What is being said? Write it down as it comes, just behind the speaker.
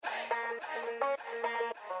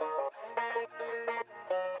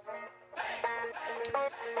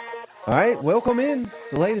All right, welcome in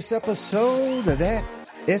the latest episode of that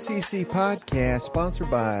SEC podcast, sponsored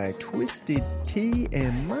by Twisted Tea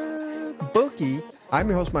and My Bookie. I'm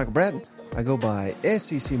your host, Michael Bratton. I go by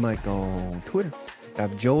SEC Mike on Twitter.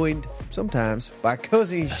 I'm joined sometimes by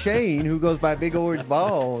cousin Shane, who goes by Big Orange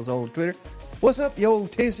Balls on Twitter. What's up, you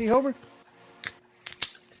old Tennessee Homer?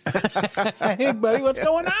 Hey, buddy, what's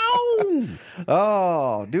going on?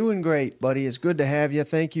 Oh, doing great, buddy. It's good to have you.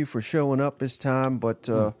 Thank you for showing up this time, but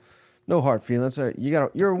no hard feelings.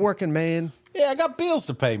 You're a working man. Yeah, I got bills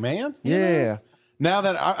to pay, man. You Yeah. know? Now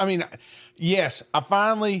that, yes, I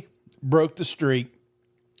finally broke the streak.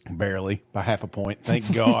 Barely, by half a point.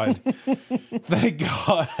 Thank God. Thank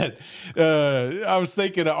God. I was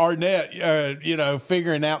thinking of Arnett,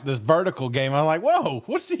 figuring out this vertical game. I'm like, whoa,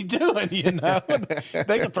 what's he doing?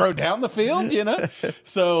 They can throw down the field,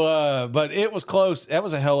 So, but it was close. That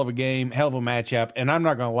was a hell of a game, hell of a matchup. And I'm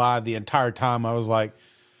not going to lie, the entire time I was like,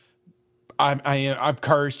 I'm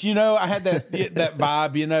cursed. I had that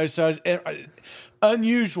vibe, so it's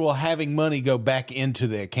unusual having money go back into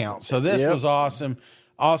the account. So this was awesome.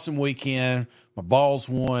 Awesome weekend. My Vols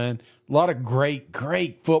won. A lot of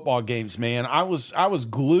great football games, man. I was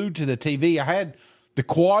glued to the TV. I had the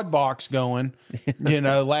quad box going,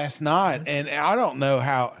 last night, and I don't know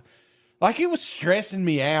how. Like, it was stressing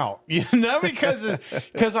me out,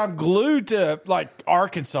 because I'm glued to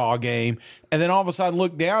Arkansas game, and then all of a sudden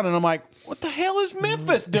look down and I'm like, what the hell is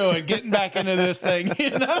Memphis doing getting back into this thing?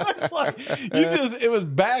 It's like it was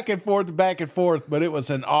back and forth, but it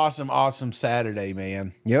was an awesome Saturday,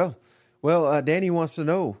 man. Yeah. Well, Danny wants to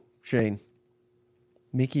know, Shane,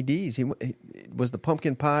 Mickey D's, was the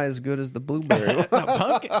pumpkin pie as good as the blueberry?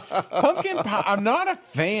 pumpkin pie. I'm not a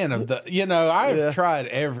fan of I've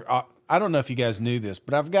tried I don't know if you guys knew this,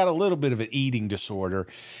 but I've got a little bit of an eating disorder,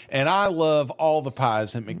 and I love all the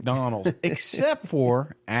pies at McDonald's except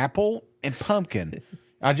for apple and pumpkin.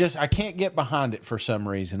 I can't get behind it for some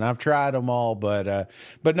reason. I've tried them all, but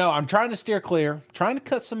no, I'm trying to steer clear, trying to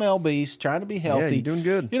cut some lbs, trying to be healthy. Yeah, you're doing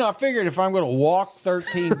good. I figured if I'm going to walk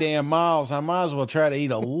 13 damn miles, I might as well try to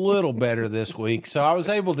eat a little better this week. So I was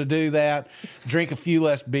able to do that, drink a few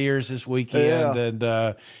less beers this weekend,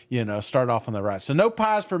 and start off on the right. So no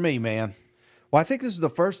pies for me, man. Well, I think this is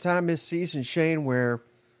the first time this season, Shane, where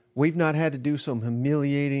we've not had to do some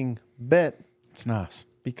humiliating bet. It's nice.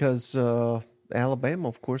 Because Alabama,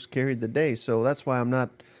 of course, carried the day. So that's why I'm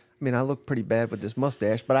not – I look pretty bad with this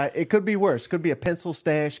mustache. But it could be worse. It could be a pencil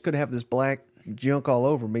stash. Could have this black junk all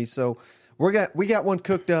over me. So we got one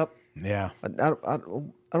cooked up. Yeah. I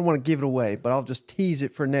don't want to give it away, but I'll just tease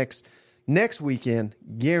it for next weekend.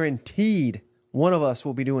 Guaranteed one of us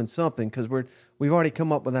will be doing something because we've already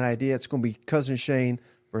come up with an idea. It's going to be Cousin Shane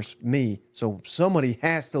versus me. So somebody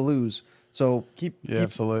has to lose. So keep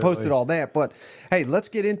posted all that. But, hey, let's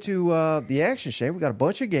get into the action, Shane. We got a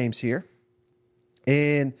bunch of games here.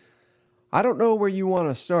 And I don't know where you want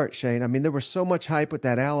to start, Shane. There was so much hype with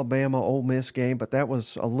that Alabama-Ole Miss game, but that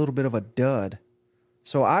was a little bit of a dud.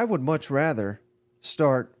 So I would much rather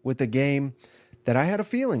start with the game that I had a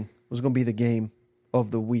feeling was going to be the game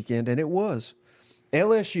of the weekend, and it was.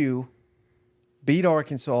 LSU beat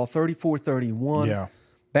Arkansas 34-31. Yeah.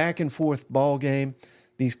 Back and forth ball game.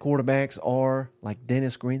 These quarterbacks are like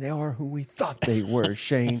Dennis Green. They are who we thought they were,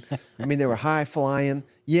 Shane. They were high flying.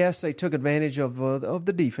 Yes, they took advantage of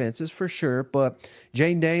the defenses for sure. But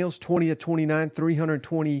Jane Daniels, 20 of 29,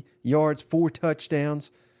 320 yards, 4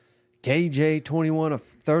 touchdowns. KJ, 21 of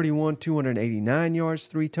 31, 289 yards,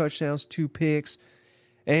 3 touchdowns, 2 picks.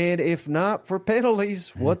 And if not for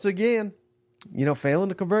penalties, once again, failing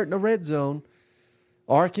to convert in the red zone.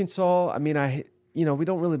 Arkansas, we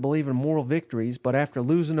don't really believe in moral victories, but after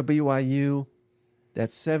losing to BYU, that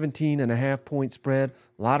 17.5-point spread,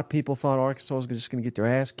 a lot of people thought Arkansas was just going to get their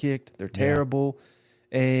ass kicked. They're terrible.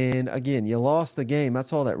 Yeah. And, again, you lost the game.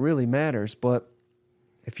 That's all that really matters. But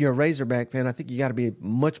if you're a Razorback fan, I think you got to be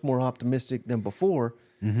much more optimistic than before.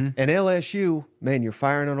 Mm-hmm. And LSU, man, you're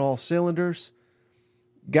firing on all cylinders.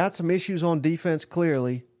 Got some issues on defense,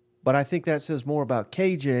 clearly, but I think that says more about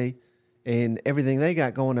KJ and everything they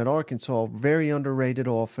got going at Arkansas. Very underrated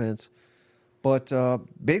offense. But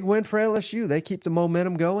big win for LSU. They keep the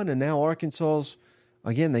momentum going, and now Arkansas's,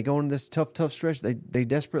 again, they go into this tough stretch. They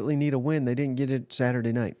desperately need a win. They didn't get it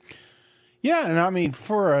Saturday night. Yeah, and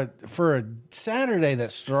for a Saturday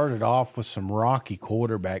that started off with some rocky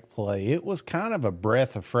quarterback play, it was kind of a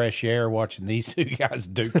breath of fresh air watching these two guys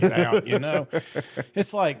duke it out,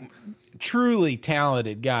 It's like truly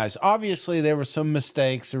talented guys. Obviously, there were some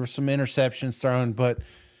mistakes. There were some interceptions thrown, but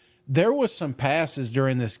there was some passes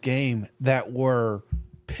during this game that were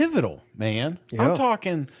pivotal, man. Yeah. I'm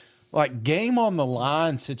talking like game on the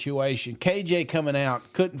line situation. KJ coming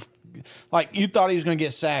out couldn't. Like you thought he was going to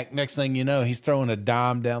get sacked. Next thing you know, he's throwing a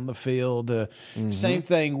dime down the field. Same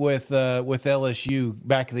thing with LSU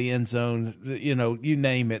back of the end zone. You know, you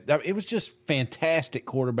name it. It was just fantastic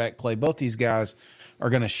quarterback play. Both these guys are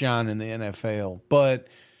going to shine in the NFL. But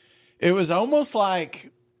it was almost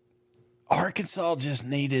like Arkansas just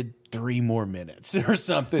needed 3 more minutes or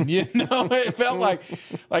something. You know, it felt like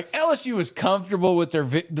LSU was comfortable with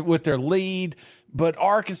their lead. But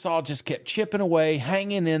Arkansas just kept chipping away,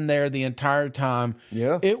 hanging in there the entire time.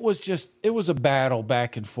 Yeah. It was a battle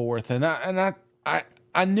back and forth. And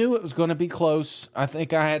I knew it was going to be close. I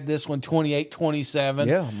think I had this one 28-27.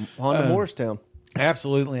 Yeah, on to Morristown.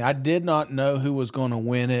 Absolutely. I did not know who was going to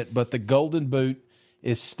win it, but the Golden Boot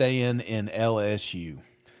is staying in LSU.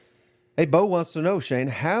 Hey, Bo wants to know, Shane,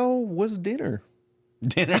 how was dinner?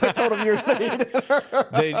 Dinner? I told him you were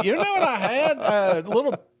Dude, you know what I had? A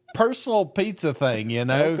little personal pizza thing, you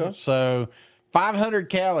know. Okay. So 500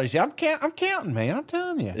 calories. I'm counting, man. I'm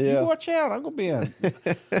telling you. Yeah. You watch out. I'm gonna be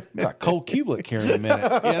a Cole Kublik here in a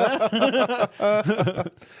minute. You know.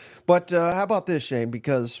 But how about this, Shane?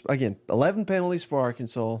 Because again, 11 penalties for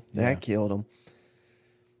Arkansas. That killed them.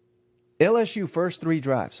 LSU first 3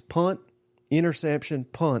 drives: punt, interception,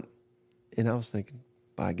 punt. And I was thinking,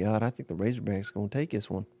 by God, I think the Razorbacks going to take this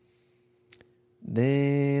one.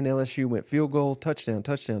 Then LSU went field goal, touchdown,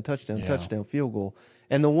 field goal.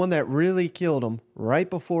 And the one that really killed them, right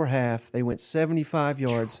before half, they went 75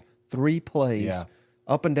 yards, 3 plays,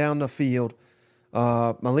 up and down the field.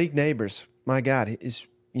 Malik Neighbors, my God, he's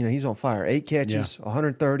on fire. 8 catches,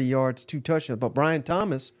 130 yards, 2 touchdowns. But Brian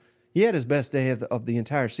Thomas, he had his best day of the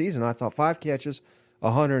entire season. I thought 5 catches,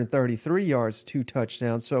 133 yards, 2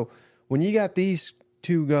 touchdowns. So when you got these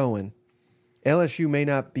 2 going, LSU may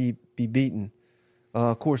not be beaten.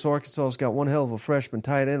 Of course, Arkansas's got one hell of a freshman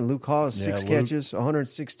tight end. Luke Hawes, 6 catches,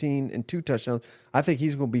 116, and 2 touchdowns. I think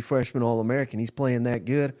he's going to be freshman All-American. He's playing that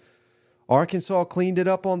good. Arkansas cleaned it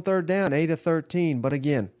up on 3rd down, 8-13. But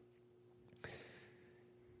again,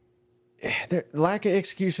 their lack of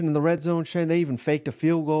execution in the red zone, Shane, they even faked a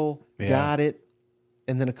field goal, got it,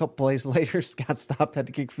 and then a couple plays later, got stopped, had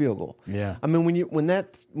to kick field goal. Yeah. I mean,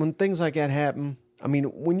 when things like that happen, I mean,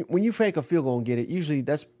 when you fake a field goal and get it, usually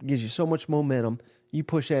that gives you so much momentum. You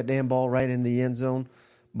push that damn ball right in the end zone,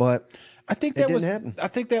 but I think that didn't happen. I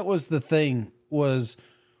think that was the thing was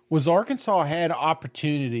Arkansas had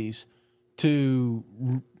opportunities to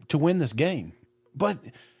win this game, but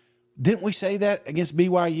didn't we say that against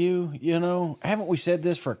BYU? You know, haven't we said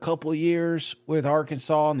this for a couple of years with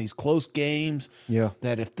Arkansas in these close games? Yeah,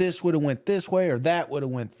 that if this would have went this way or that would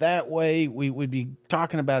have went that way, we would be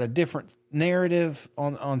talking about a different narrative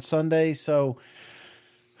on Sunday. So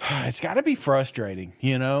it's got to be frustrating,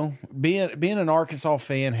 you know. Being an Arkansas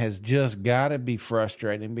fan has just got to be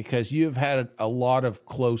frustrating because you've had a lot of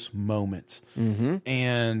close moments.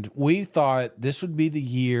 And we thought this would be the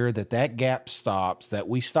year that gap stops, that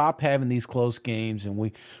we stop having these close games and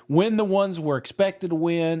we win the ones we're expected to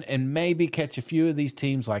win and maybe catch a few of these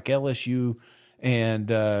teams like LSU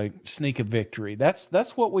and sneak a victory.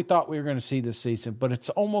 That's what we thought we were going to see this season, but it's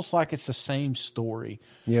almost like it's the same story.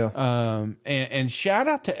 Yeah. And shout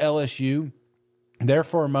out to LSU. There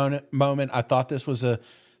for a moment, I thought this was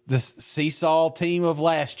this seesaw team of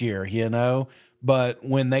last year, you know. But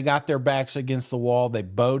when they got their backs against the wall, they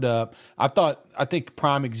bowed up. I think the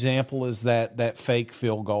prime example is that fake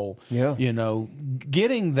field goal. Yeah. You know,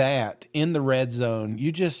 getting that in the red zone,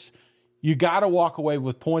 you got to walk away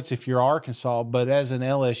with points if you're Arkansas, but as an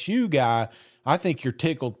LSU guy, I think you're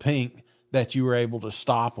tickled pink that you were able to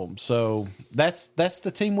stop them. So that's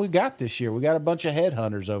the team we got this year. We got a bunch of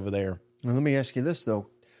headhunters over there. Now, let me ask you this, though.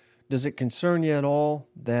 Does it concern you at all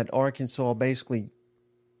that Arkansas basically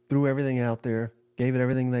threw everything out there, gave it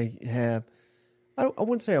everything they have? I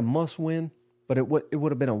wouldn't say a must-win, but it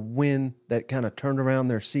would have been a win that kind of turned around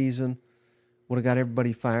their season, would have got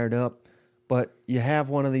everybody fired up. But you have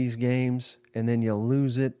one of these games, and then you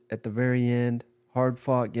lose it at the very end.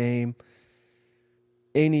 Hard-fought game.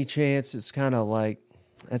 Any chance, it's kind of like,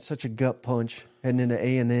 that's such a gut punch heading into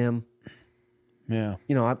A&M. Yeah.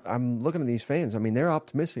 You know, I'm looking at these fans. I mean, they're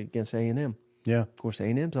optimistic against A&M. Yeah. Of course,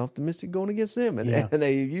 A&M's optimistic going against them, and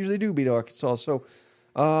they usually do beat Arkansas. So,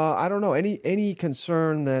 I don't know. Any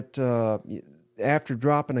concern that after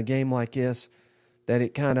dropping a game like this, that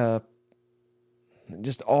it kind of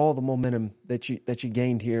just all the momentum that you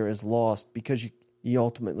gained here is lost because you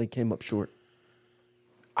ultimately came up short?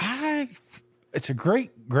 It's a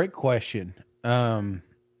great question. I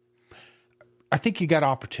think you got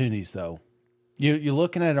opportunities though. You're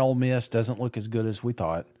looking at Ole Miss, doesn't look as good as we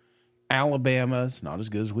thought. Alabama's not as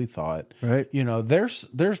good as we thought. Right. You know, there's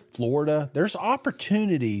Florida. There's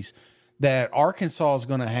opportunities that Arkansas is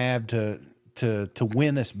going to have to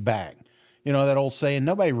win us back. You know, that old saying,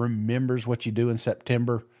 nobody remembers what you do in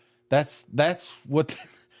September. That's what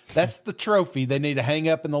that's the trophy they need to hang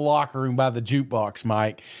up in the locker room by the jukebox,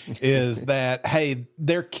 Mike, is that, hey,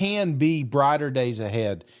 there can be brighter days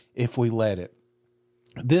ahead if we let it.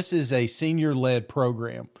 This is a senior-led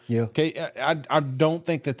program. Yeah. Okay. I don't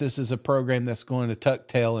think that this is a program that's going to tuck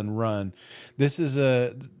tail and run.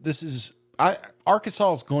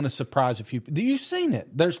 Arkansas is going to surprise a few. You've seen it.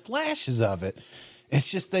 There's flashes of it.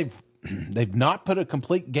 It's just they've not put a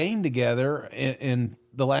complete game together in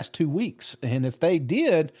the last 2 weeks. And if they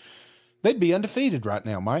did, they'd be undefeated right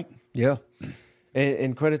now, Mike. Yeah.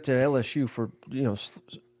 And credit to LSU for,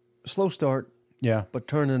 slow start. Yeah. But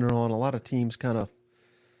turning it on. A lot of teams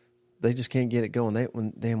they just can't get it going.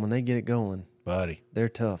 When they get it going, buddy, they're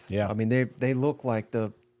tough. Yeah. I mean, they look like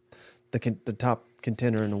the top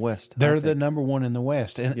contender in the West. They're the number one in the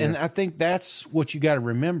West. And I think that's what you got to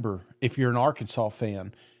remember if you're an Arkansas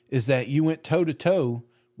fan, is that you went toe-to-toe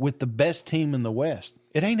with the best team in the West.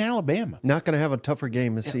 It ain't Alabama. Not going to have a tougher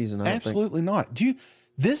game this season, I don't Absolutely not.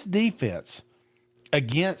 This defense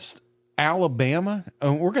against Alabama,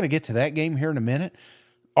 and we're going to get to that game here in a minute,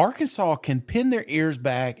 Arkansas can pin their ears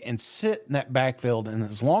back and sit in that backfield, and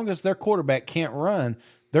as long as their quarterback can't run,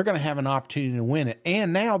 they're going to have an opportunity to win it.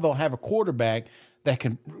 And now they'll have a quarterback that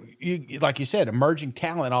can, like you said, emerging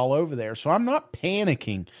talent all over there. So I'm not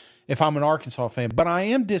panicking if I'm an Arkansas fan, but I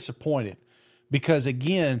am disappointed because,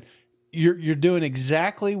 again, you're doing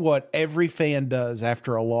exactly what every fan does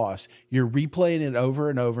after a loss. You're replaying it over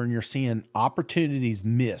and over, and you're seeing opportunities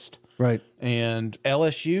missed. Right. And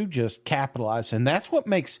LSU just capitalized. And that's what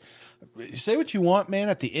makes – say what you want, man.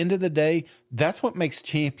 At the end of the day, that's what makes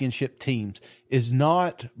championship teams is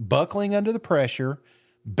not buckling under the pressure,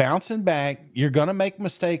 bouncing back. You're going to make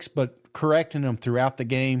mistakes, but correcting them throughout the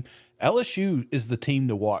game. LSU is the team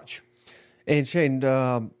to watch. And, Shane,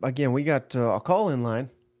 again, we got a call-in line.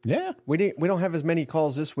 Yeah. We don't have as many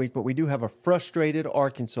calls this week, but we do have a frustrated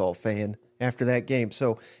Arkansas fan after that game.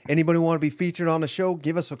 So anybody want to be featured on the show,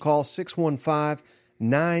 give us a call,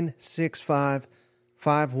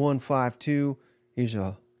 615-965-5152. Here's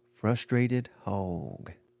a frustrated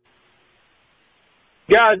hog.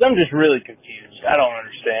 Guys, I'm just really confused. I don't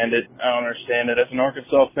understand it. As an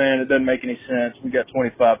Arkansas fan, it doesn't make any sense. We got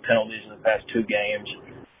 25 penalties in the past 2 games.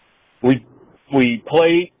 We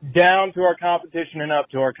play down to our competition and up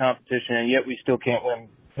to our competition, and yet we still can't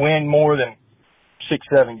win more than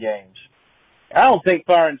 6-7 games. I don't think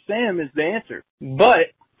firing Sam is the answer,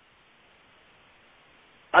 but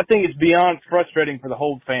I think it's beyond frustrating for the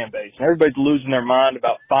whole fan base. Everybody's losing their mind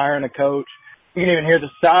about firing a coach. You can even hear the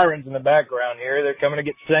sirens in the background here. They're coming to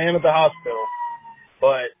get Sam at the hospital.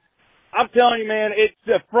 But I'm telling you, man, it's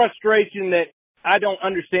a frustration that I don't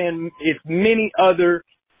understand if many other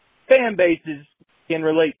fan bases can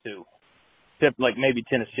relate to, except like maybe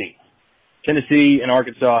Tennessee. Tennessee and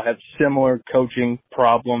Arkansas have similar coaching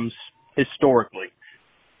problems historically.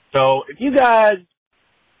 So if you guys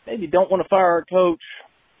maybe don't want to fire our coach,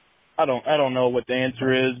 I don't know what the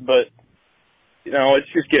answer is, but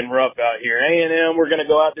it's just getting rough out here. A&M, we're going to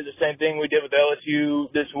go out and do the same thing we did with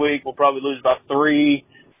LSU this week. We'll probably lose by 3.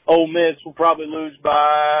 Ole Miss will probably lose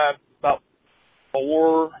by about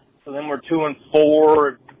 4. So then we're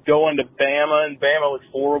 2-4. Going to Bama, and Bama looks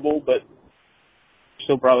horrible, but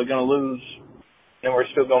still probably going to lose. And we're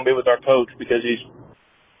still going to be with our coach because he's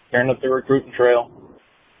tearing up the recruiting trail.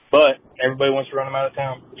 But everybody wants to run him out of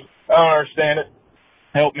town. I don't understand it.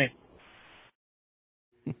 Help me.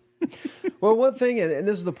 Well, one thing, and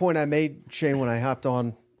this is the point I made, Shane, when I hopped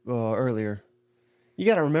on earlier, you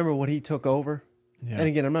got to remember what he took over. Yeah. And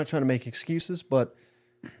again, I'm not trying to make excuses, but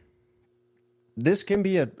this can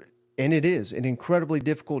be and it is, an incredibly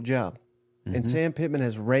difficult job. Mm-hmm. And Sam Pittman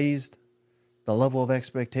has raised the level of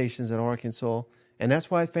expectations at Arkansas, and that's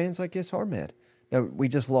why fans like us are mad that we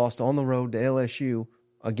just lost on the road to LSU,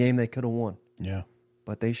 a game they could have won. Yeah.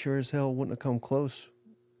 But they sure as hell wouldn't have come close,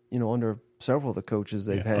 under several of the coaches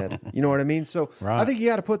they've had. You know what I mean? So right. I think you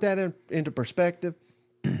got to put that into perspective.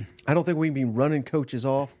 I don't think we can be running coaches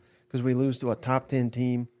off because we lose to a top 10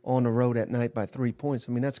 team on the road at night by 3 points.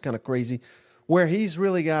 I mean, that's kind of crazy. Where he's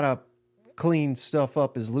really got to clean stuff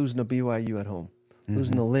up is losing to BYU at home,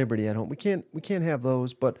 losing to Liberty at home. We can't have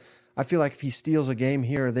those, but I feel like if he steals a game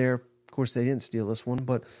here or there, of course they didn't steal this one,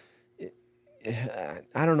 but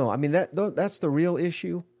I don't know. I mean, that's the real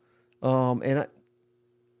issue. And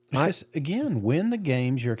just, again, win the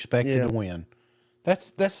games you're expected to win.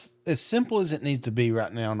 That's as simple as it needs to be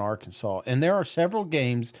right now in Arkansas. And there are several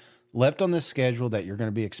games left on this schedule that you're going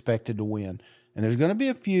to be expected to win. And there's going to be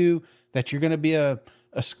a few that you're going to be a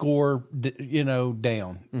score, down.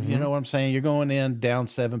 Mm-hmm. You know what I'm saying? You're going in down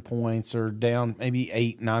 7 points or down maybe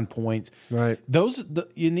 8, 9 points. Right.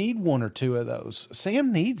 You need one or two of those.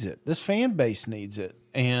 Sam needs it. This fan base needs it.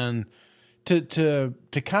 And to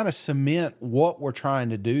kind of cement what we're trying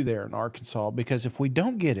to do there in Arkansas, because if we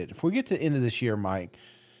don't get it, if we get to the end of this year, Mike,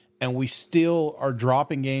 and we still are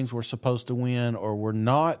dropping games we're supposed to win, or we're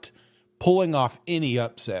not pulling off any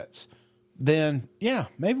upsets, then, yeah,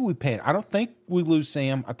 maybe we panic. I don't think we lose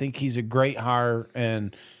Sam. I think he's a great hire,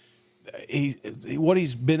 and what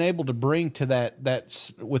he's been able to bring to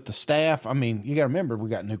that with the staff. I mean, you got to remember, we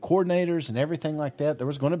got new coordinators and everything like that. There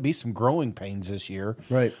was going to be some growing pains this year.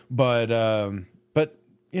 Right. But now's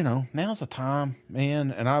the time,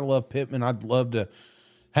 man. And I love Pittman. I'd love to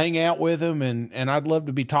hang out with him, and I'd love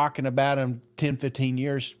to be talking about him 10, 15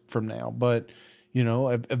 years from now. But,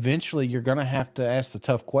 eventually you're going to have to ask the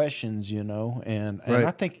tough questions, and right.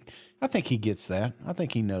 I think he gets that. I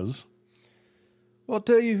think he knows. Well, I'll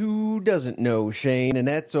tell you who doesn't know, Shane, and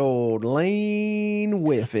that's old Lane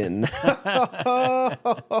Whiffin. We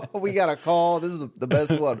got a call. This is the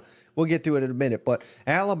best one. We'll get to it in a minute. But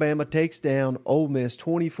Alabama takes down Ole Miss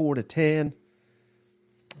 24-10.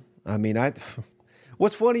 I mean,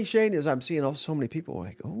 what's funny, Shane, is I'm seeing so many people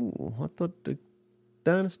like, oh, I thought the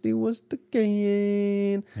dynasty was the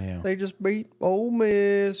game. Yeah. They just beat Ole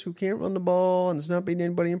Miss, who can't run the ball, and it's not beating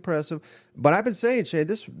anybody impressive. But I've been saying, Shane,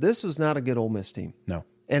 this was not a good Ole Miss team. No.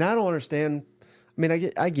 And I don't understand. I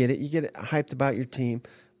mean, I get it. You get hyped about your team.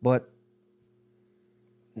 But,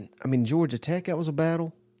 I mean, Georgia Tech, that was a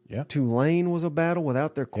battle. Yeah. Tulane was a battle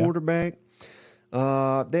without their quarterback.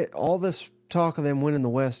 Yeah. All this talk of them winning the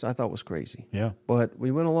West I thought was crazy. Yeah. But we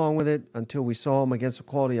went along with it until we saw them against a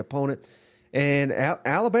quality opponent. And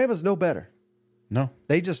Alabama's no better. No.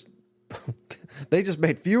 They just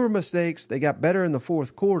made fewer mistakes. They got better in the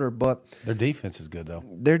fourth quarter, but their defense is good, though.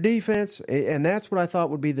 Their defense, and that's what I thought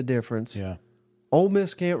would be the difference. Yeah. Ole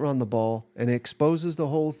Miss can't run the ball, and it exposes the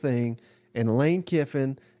whole thing. And Lane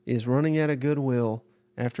Kiffin is running at a goodwill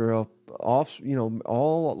after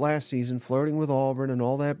all last season, flirting with Auburn and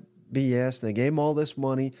all that BS. They gave him all this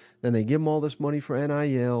money. Then they give him all this money for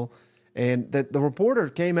NIL. And that the reporter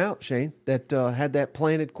came out, Shane, that had that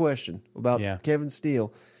planted question about Kevin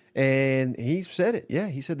Steele. And he said it. Yeah,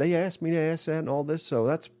 he said, they asked me to ask that and all this. So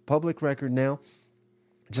that's public record now,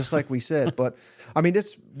 just like we said. But, I mean,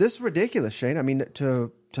 this is ridiculous, Shane. I mean,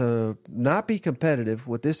 to not be competitive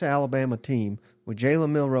with this Alabama team, with Jalen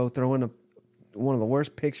Milroe throwing one of the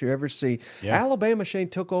worst picks you ever see. Yeah. Alabama, Shane,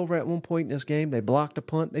 took over at one point in this game. They blocked a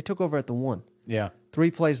punt. They took over at the 1. Yeah.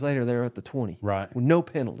 3 plays later, they're at the 20. Right. With no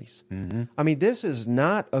penalties. Mm-hmm. I mean, this is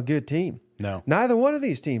not a good team. No. Neither one of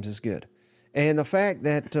these teams is good. And the fact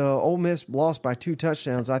that Ole Miss lost by 2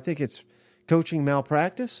 touchdowns, I think it's coaching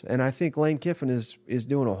malpractice, and I think Lane Kiffin is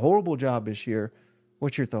doing a horrible job this year.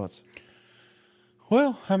 What's your thoughts?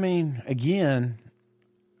 Well, I mean, again,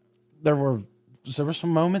 there were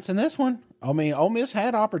some moments in this one. I mean, Ole Miss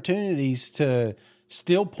had opportunities to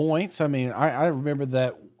steal points. I mean, I remember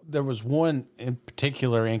that there was one in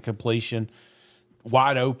particular incompletion,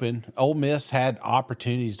 wide open. Ole Miss had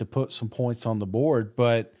opportunities to put some points on the board,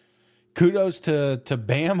 but kudos to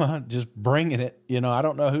Bama just bringing it. I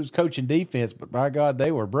don't know who's coaching defense, but by God,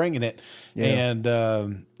 they were bringing it. Yeah. And,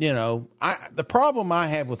 the problem I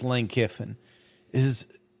have with Lane Kiffin is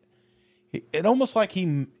it almost like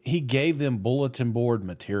he gave them bulletin board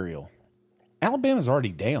material. Alabama's already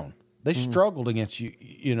down. They struggled against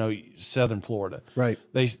Southern Florida. Right.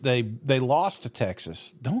 They lost to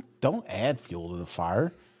Texas. Don't add fuel to the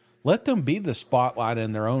fire. Let them be the spotlight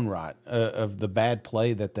in their own right of the bad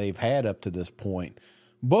play that they've had up to this point.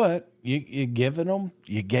 But you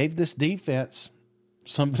gave this defense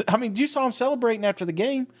some. I mean, you saw them celebrating after the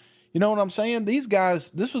game. You know what I'm saying? These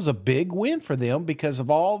guys, this was a big win for them because of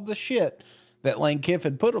all the shit that Lane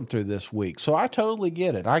Kiffin put them through this week. So I totally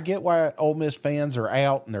get it. I get why Ole Miss fans are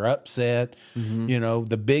out and they're upset. Mm-hmm.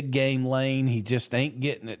 The big game Lane, he just ain't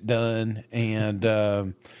getting it done. And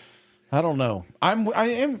I don't know. I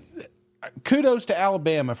am kudos to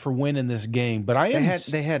Alabama for winning this game, but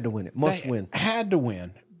they had to win it. Must win. Had to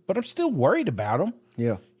win. But I'm still worried about them.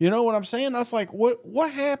 Yeah. You know what I'm saying? I was like,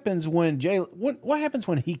 what happens when what happens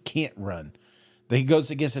when he can't run? He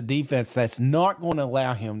goes against a defense that's not going to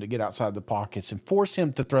allow him to get outside the pockets and force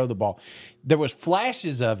him to throw the ball. There was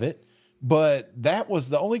flashes of it, but that was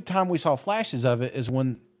the only time we saw flashes of it is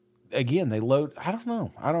when, again, they load. I don't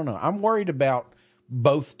know. I'm worried about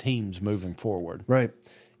both teams moving forward. Right.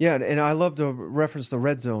 Yeah, and I love to reference the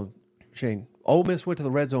red zone, Shane. Ole Miss went to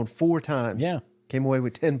the red zone 4 times. Yeah. came away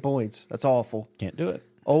with 10 points. That's awful. Can't do it.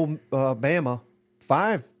 Bama,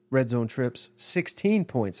 5 red zone trips, 16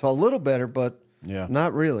 points. Well, a little better, but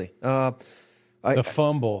not really. The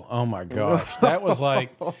fumble, oh my gosh. That was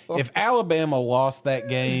like, if Alabama lost that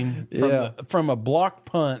game from a block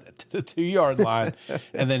punt to the 2-yard line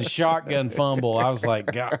and then shotgun fumble, I was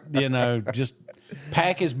like, God, just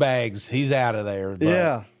pack his bags. He's out of there. But,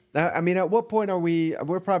 yeah. I mean, at what point are we?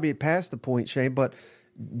 We're probably past the point, Shane, but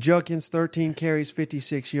Junkins, 13 carries,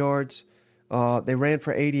 56 yards. They ran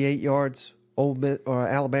for 88 yards.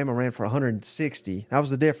 Alabama ran for 160. That was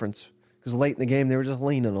the difference. Because late in the game, they were just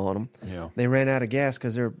leaning on them. Yeah. They ran out of gas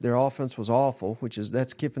because their offense was awful,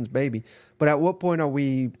 that's Kiffin's baby. But at what point are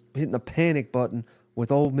we hitting the panic button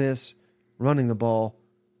with Ole Miss running the ball?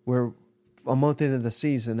 We're a month into the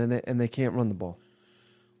season, and they can't run the ball.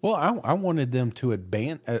 Well, I wanted them to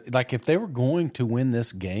advance. Like, if they were going to win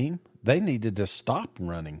this game, they needed to stop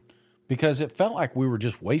running because it felt like we were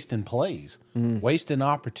just wasting plays, wasting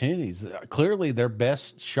opportunities. Clearly, their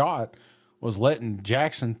best shot was letting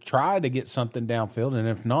Jackson try to get something downfield, and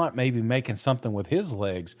if not, maybe making something with his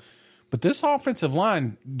legs. But this offensive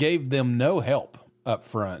line gave them no help up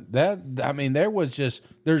front.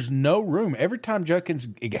 There's no room. Every time Junkins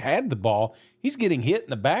had the ball, he's getting hit in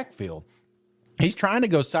the backfield. He's trying to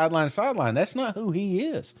go sideline to sideline. That's not who he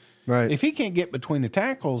is. Right. If he can't get between the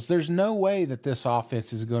tackles, there's no way that this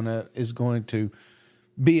offense is going to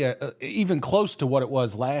be even close to what it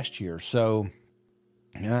was last year. So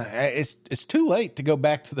it's too late to go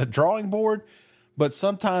back to the drawing board, but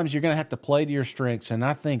sometimes you're going to have to play to your strengths. And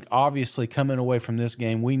I think, obviously, coming away from this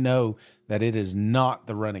game, we know that it is not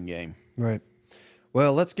the running game. Right.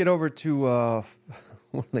 Well, let's get over to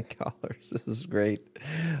one of the callers. This is great.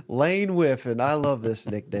 Lane Whiffin. I love this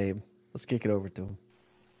nickname. Let's kick it over to him.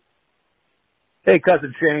 Hey,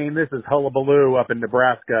 Cousin Shane. This is Hullabaloo up in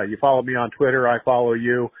Nebraska. You follow me on Twitter. I follow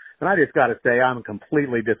you. And I just got to say, I'm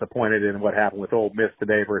completely disappointed in what happened with Ole Miss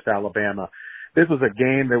today versus Alabama. This was a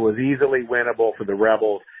game that was easily winnable for the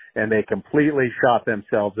Rebels, and they completely shot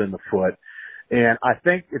themselves in the foot. And I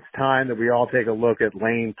think it's time that we all take a look at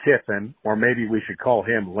Lane Kiffin, or maybe we should call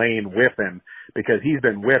him Lane Whiffin, because he's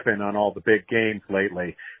been whiffing on all the big games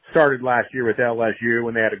lately. Started last year with LSU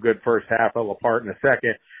when they had a good first half, fell apart in the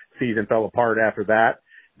second. Season fell apart after that.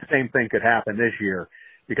 The same thing could happen this year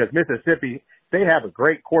because Mississippi, they have a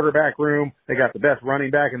great quarterback room. They got the best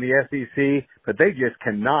running back in the SEC, but they just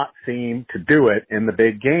cannot seem to do it in the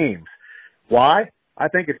big games. Why? I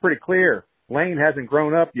think it's pretty clear. Lane hasn't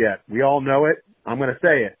grown up yet. We all know it. I'm going to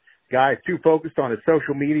say it. Guy's too focused on his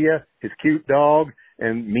social media, his cute dog,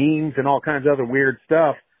 and memes and all kinds of other weird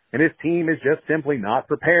stuff, and his team is just simply not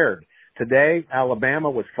prepared. Today, Alabama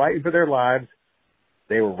was fighting for their lives.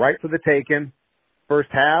 They were right for the taking. First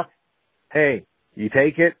half, hey, you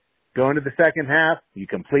take it. Go into the second half, you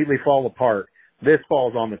completely fall apart. This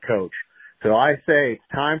falls on the coach. So I say it's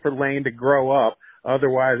time for Lane to grow up.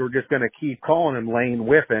 Otherwise, we're just going to keep calling him Lane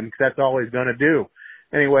Whiffin because that's all he's going to do.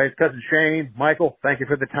 Anyways, Cousin Shane, Michael, thank you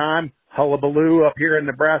for the time. Hullabaloo up here in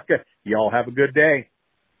Nebraska. Y'all have a good day.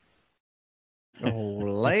 Oh,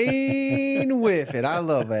 Lane Whiffin. I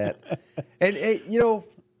love that. And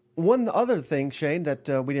one other thing, Shane, that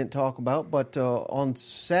we didn't talk about, but on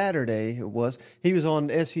Saturday he was on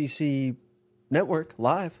SEC Network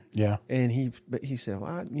Live. Yeah. And he said,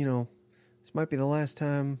 well, this might be the last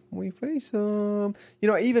time we face them.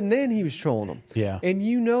 Even then he was trolling them. Yeah. And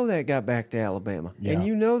that got back to Alabama. Yeah.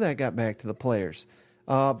 And that got back to the players.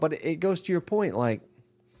 But it goes to your point, like,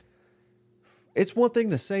 it's one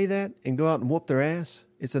thing to say that and go out and whoop their ass.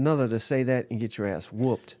 It's another to say that and get your ass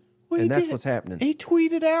whooped. Well, and that's what's happening. He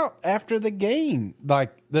tweeted out after the game,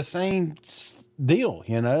 like, the same deal,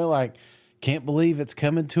 like, can't believe it's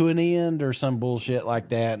coming to an end or some bullshit like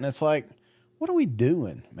that. And it's like, what are we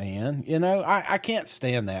doing, man? I can't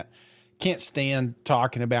stand that. Can't stand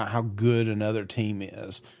talking about how good another team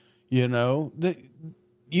is. You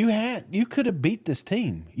could have beat this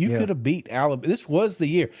team. You could have beat Alabama. This was the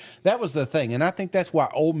year. That was the thing. And I think that's why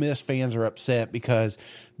Ole Miss fans are upset, because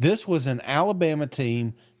this was an Alabama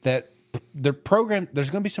team that there's going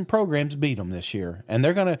to be some programs beat them this year. And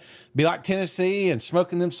they're going to be like Tennessee and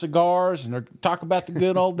smoking them cigars and talk about the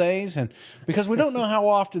good old days. And because we don't know how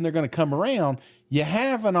often they're going to come around, you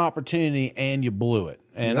have an opportunity and you blew it.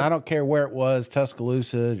 And I don't care where it was,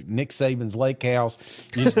 Tuscaloosa, Nick Saban's lake house.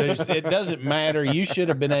 It doesn't matter. You should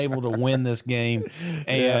have been able to win this game.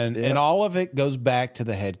 And all of it goes back to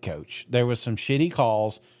the head coach. There was some shitty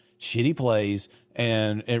calls, shitty plays,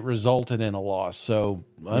 and it resulted in a loss. So,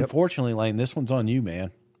 unfortunately, Lane, this one's on you,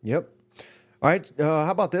 man. Yep. All right.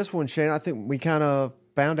 How about this one, Shane? I think we kind of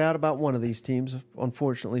found out about one of these teams,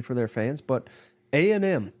 unfortunately for their fans, but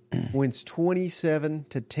A&M wins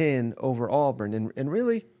 27-10 over Auburn. And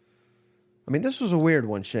really, I mean, this was a weird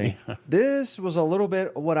one, Shane. Yeah. This was a little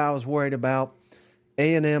bit what I was worried about.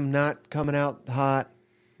 A&M not coming out hot,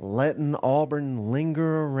 letting Auburn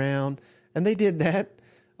linger around. And they did that.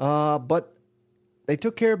 But they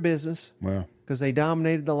took care of business because they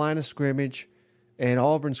dominated the line of scrimmage. And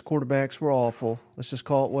Auburn's quarterbacks were awful. Let's just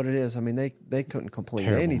call it what it is. I mean, they couldn't complete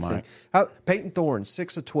anything. Peyton Thorne,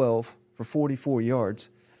 6 of 12 for 44 yards.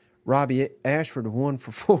 Robbie Ashford, 1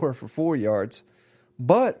 for 4 for 4 yards.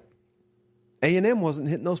 But A&M wasn't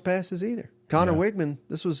hitting those passes either. Connor Wigman,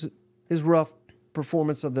 this was his rough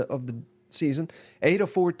performance of the season. 8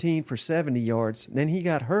 of 14 for 70 yards. Then he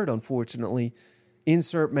got hurt, unfortunately.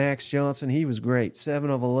 Insert Max Johnson. He was great.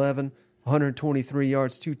 7 of 11, 123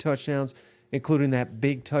 yards, 2 touchdowns, including that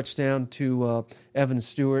big touchdown to Evan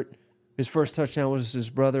Stewart. His first touchdown was his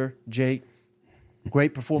brother, Jake.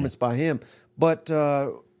 Great performance by him. But,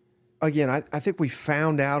 again, I think we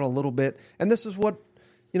found out a little bit, and this is what,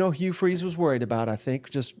 Hugh Freeze was worried about, I think,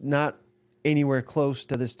 just not anywhere close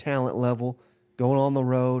to this talent level, going on the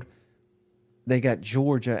road. They got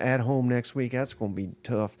Georgia at home next week. That's going to be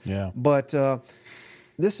tough. Yeah. But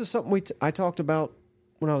this is something I talked about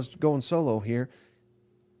when I was going solo here.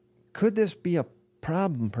 Could this be a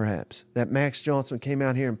problem, perhaps, that Max Johnson came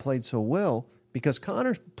out here and played so well because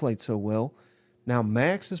Connor played so well? Now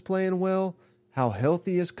Max is playing well. How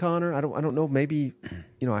healthy is Connor? I don't know. Maybe,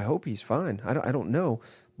 I hope he's fine. I don't know.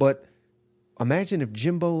 But imagine if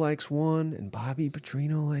Jimbo likes one and Bobby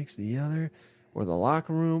Petrino likes the other, or the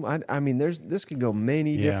locker room. I mean, this could go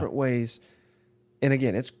many different ways. And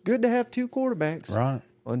again, it's good to have 2 quarterbacks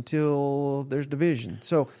until there's division.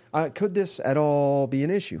 So could this at all be an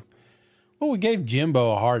issue? Well, we gave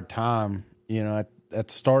Jimbo a hard time, at the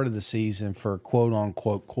start of the season for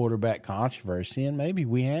quote-unquote quarterback controversy, and maybe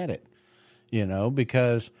we had it,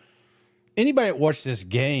 because anybody that watched this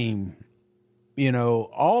game,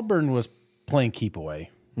 Auburn was playing keep away.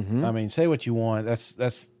 Mm-hmm. I mean, say what you want.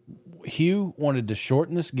 That's Hugh wanted to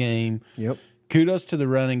shorten this game. Yep. Kudos to the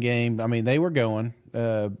running game. I mean, they were going.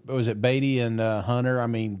 Was it Beatty and Hunter? I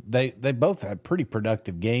mean, they both had pretty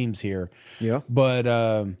productive games here. Yeah.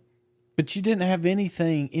 But you didn't have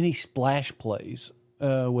any splash plays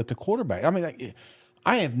with the quarterback. I mean,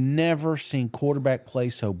 I have never seen quarterback play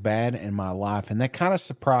so bad in my life, and that kind of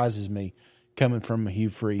surprises me coming from a Hugh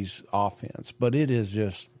Freeze offense. But it is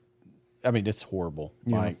just, I mean, it's horrible.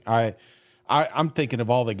 Yeah. Like I'm thinking of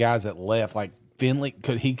all the guys that left, like Finley,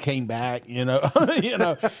 he came back,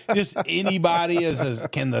 just anybody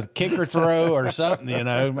can the kicker throw or something,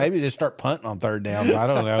 maybe just start punting on third downs. I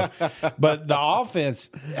don't know. But the offense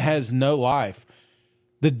has no life.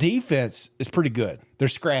 The defense is pretty good. They're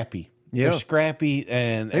scrappy. Yeah. They're scrappy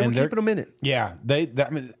and were keeping them in it. Yeah. They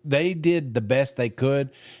did the best they could.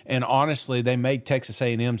 And honestly, they made Texas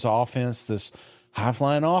A&M's offense this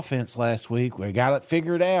high-flying offense last week. We got it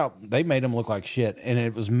figured out. They made them look like shit. And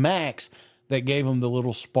it was Max that gave them the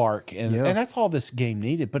little spark. And that's all this game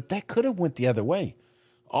needed. But that could have went the other way.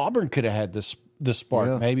 Auburn could have had this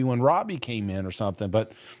spark maybe when Robbie came in or something,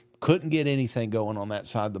 but couldn't get anything going on that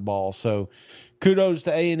side of the ball. So kudos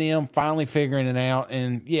to A&M finally figuring it out.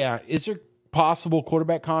 And, is there possible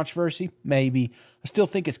quarterback controversy? Maybe. I still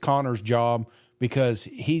think it's Connor's job because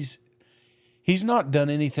he's not done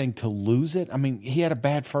anything to lose it. I mean, he had a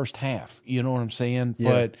bad first half. You know what I'm saying?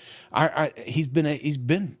 Yeah. But he's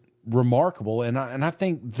been remarkable, and I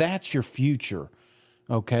think that's your future.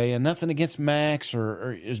 Okay, and nothing against Max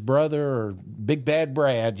or his brother or Big Bad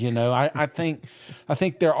Brad. I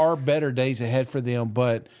think there are better days ahead for them,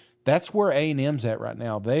 but that's where A&M's at right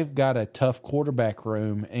now. They've got a tough quarterback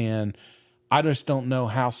room, and I just don't know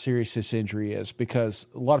how serious this injury is because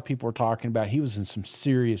a lot of people are talking about he was in some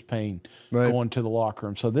serious pain going to the locker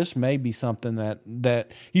room. So this may be something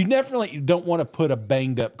that you definitely don't want to put a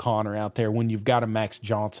banged-up Connor out there when you've got a Max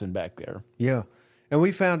Johnson back there. Yeah. And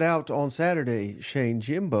we found out on Saturday, Shane,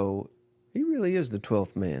 Jimbo, he really is the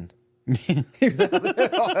 12th man.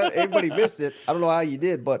 Everybody missed it. I don't know how you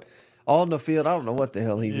did, but on the field, I don't know what the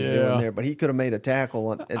hell he was doing there, but he could have made a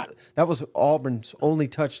tackle. That was Auburn's only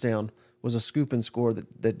touchdown. Was a scoop and score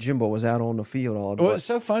that Jimbo was out on the field all. Well, it's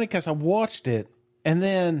so funny because I watched it and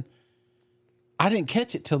then I didn't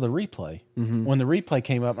catch it till the replay. Mm-hmm. When the replay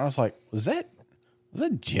came up, I was like, "Was that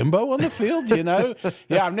Jimbo on the field?" Yeah,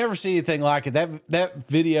 I've never seen anything like it. That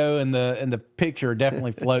video and the picture are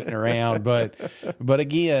definitely floating around. But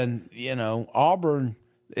again, Auburn,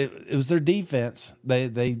 it was their defense.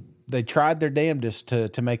 They tried their damnedest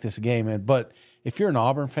to make this a game. But if you're an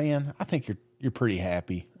Auburn fan, I think you're pretty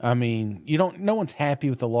happy. I mean, no one's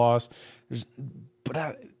happy with the loss.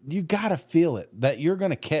 But you got to feel it that you're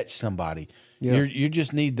going to catch somebody. Yeah. You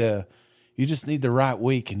just need the right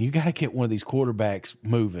week, and you got to get one of these quarterbacks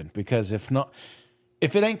moving, because if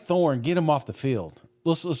it ain't Thorne, get him off the field.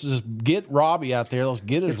 Let's just get Robbie out there. Let's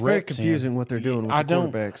get his It's very reps confusing in. what they're doing with the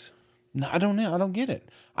quarterbacks. No, I don't know. I don't get it.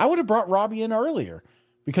 I would have brought Robbie in earlier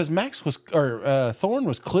because Thorne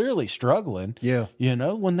was clearly struggling. Yeah.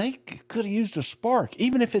 When they could have used a spark,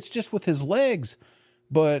 even if it's just with his legs.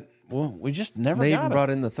 But we just never They got even it. brought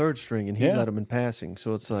in the third string, and he Yeah. led him in passing.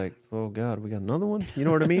 So it's like, oh God, we got another one. You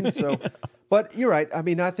know what I mean? So, but you're right. I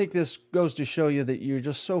mean, I think this goes to show you that you're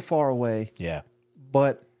just so far away. Yeah.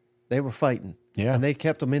 But they were fighting. Yeah. And they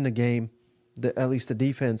kept them in the game. At least the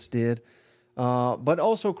defense did. But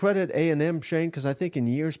also credit A&M, Shane, because I think in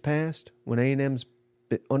years past, when A&M's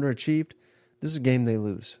underachieved, this is a game they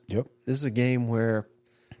lose. Yep. This is a game where,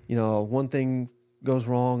 one thing goes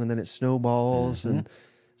wrong and then it snowballs. And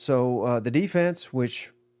so the defense,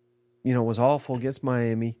 which, was awful against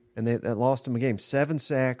Miami, and that lost them a game. 7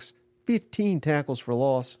 sacks, 15 tackles for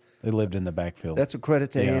loss. They lived in the backfield. That's a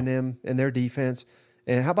credit to Yeah. A&M and their defense.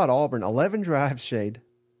 And how about Auburn? 11 drives, Shade,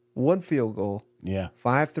 1 field goal, yeah.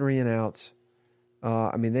 5 3-and-outs.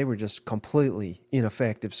 They were just completely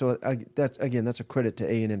ineffective. So that's a credit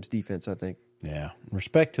to A&M's defense, I think. Yeah.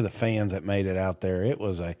 Respect to the fans that made it out there. It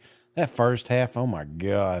was that first half, oh my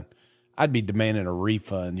God. I'd be demanding a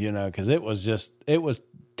refund, because it was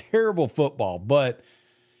terrible football, but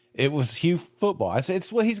it was Hugh football.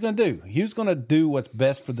 It's what he's going to do. Hugh's going to do what's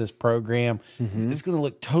best for this program. It's going to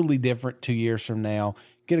look totally different 2 years from now.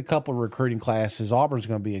 Get a couple of recruiting classes. Auburn's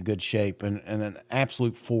going to be in good shape and an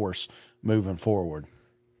absolute force moving forward.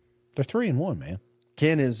 They're 3-1, man.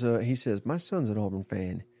 Ken he says, my son's an Auburn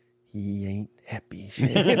fan. He ain't happy. So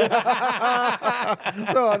they're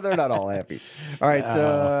not all happy. All right.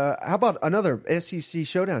 How about another SEC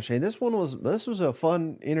showdown, Shane? This was a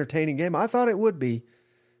fun, entertaining game. I thought it would be.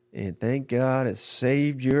 And thank God it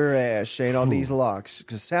saved your ass, Shane, on these locks.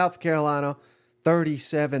 Because South Carolina,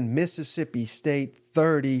 37, Mississippi State,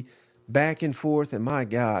 30, back and forth. And my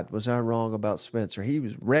God, was I wrong about Spencer. He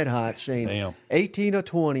was red hot, Shane. Damn. 18 of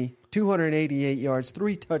 20, 288 yards,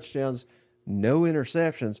 3 touchdowns, no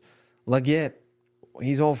interceptions. Leggett,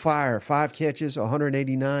 he's on fire. 5 catches,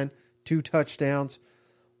 189, 2 touchdowns.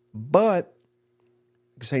 But,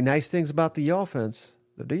 say nice things about the offense.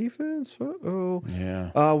 The defense,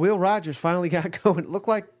 Yeah. Will Rogers finally got going. It looked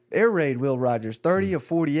like air raid Will Rogers, 30 of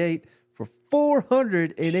 48 for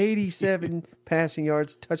 487 passing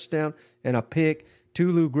yards, touchdown, and a pick.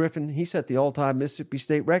 Tulu Griffin, he set the all-time Mississippi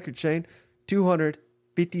State record, Shane,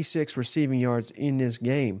 256 receiving yards in this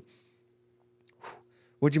game.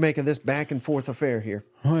 What'd you make of this back-and-forth affair here?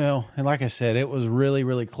 Well, and like I said, it was really,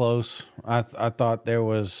 really close. I thought there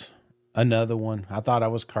was another one. I thought I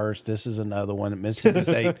was cursed. This is another one. Mississippi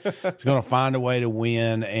State is going to find a way to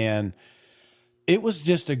win, and it was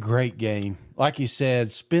just a great game. Like you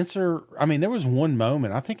said, Spencer, there was one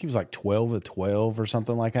moment, I think he was like 12 of 12 or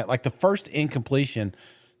something like that. Like the first incompletion,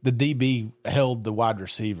 the DB held the wide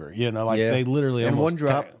receiver, they literally and almost one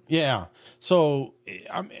drop. Yeah. So,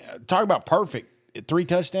 talk about perfect. 3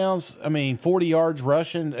 touchdowns, 40 yards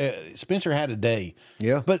rushing. Spencer had a day.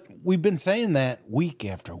 Yeah. But we've been saying that week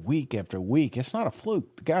after week after week. It's not a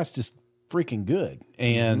fluke. The guy's just freaking good.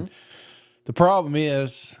 And the problem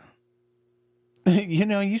is,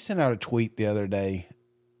 you sent out a tweet the other day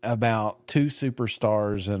about 2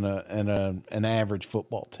 superstars and an average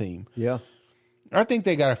football team. Yeah. I think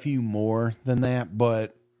they got a few more than that,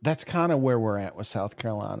 but that's kind of where we're at with South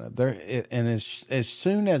Carolina. And as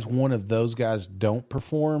soon as one of those guys don't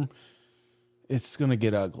perform, it's going to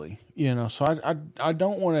get ugly. So I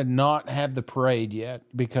don't want to not have the parade yet,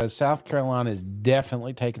 because South Carolina is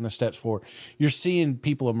definitely taking the steps forward. You're seeing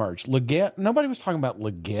people emerge. Leggett, nobody was talking about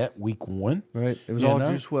Leggett week 1. Right. It was all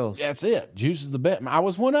Juice Wells. That's it. Juice is the bet. I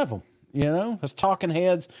was one of them. As talking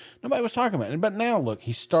heads, nobody was talking about it. But now, look,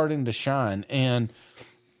 he's starting to shine. And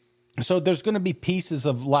so there's going to be pieces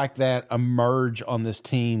of like that emerge on this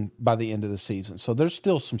team by the end of the season. So there's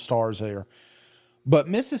still some stars there. But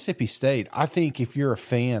Mississippi State, I think if you're a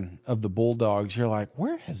fan of the Bulldogs, you're like,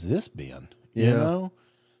 where has this been?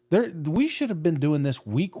 We should have been doing this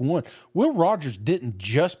week 1. Will Rogers didn't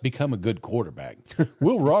just become a good quarterback.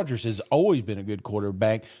 Will Rogers has always been a good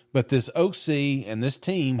quarterback, but this OC and this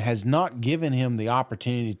team has not given him the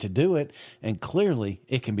opportunity to do it, and clearly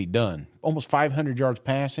it can be done. Almost 500 yards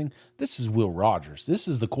passing. This is Will Rogers. This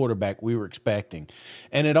is the quarterback we were expecting.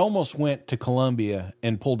 And it almost went to Columbia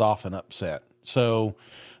and pulled off an upset. So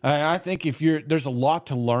I think there's a lot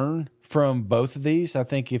to learn from both of these. I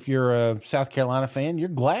think if you're a South Carolina fan, you're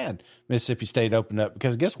glad Mississippi State opened up,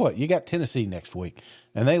 because guess what? You got Tennessee next week,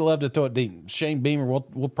 and they love to throw it deep. Shane Beamer,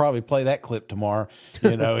 we'll probably play that clip tomorrow.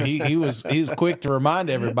 You know, he was quick to remind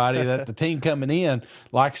everybody that the team coming in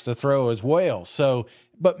likes to throw as well. So,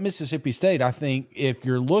 but Mississippi State, I think if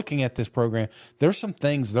you're looking at this program, there's some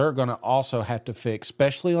things they're going to also have to fix,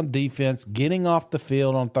 especially on defense, getting off the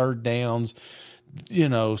field on third downs, you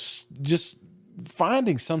know, just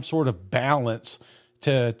finding some sort of balance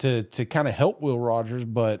to kind of help Will Rogers.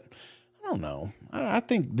 But I don't know. I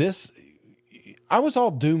think I was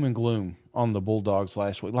all doom and gloom on the Bulldogs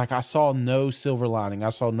last week. Like, I saw no silver lining. I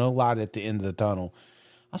saw no light at the end of the tunnel.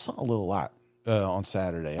 I saw a little light on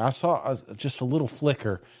Saturday. I saw just a little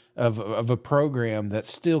flicker of a program that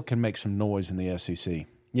still can make some noise in the SEC.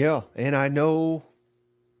 Yeah, and I know,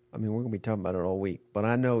 I mean, we're going to be talking about it all week, but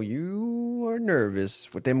I know you are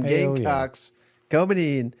nervous with them Gamecocks coming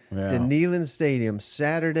in to Neyland Stadium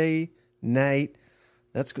Saturday night.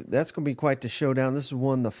 That's going to be quite the showdown. This is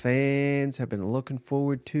one the fans have been looking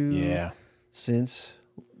forward to since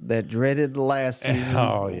that dreaded last season,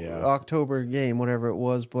 October game, whatever it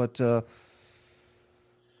was. But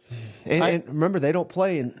and remember, they don't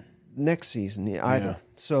play in next season either,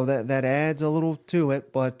 so that adds a little to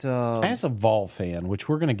it. But as a Vol fan, which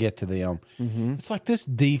we're going to get to them, it's like this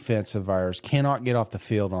defense of ours cannot get off the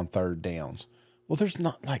field on third downs. Well, there's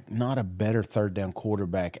not a better third down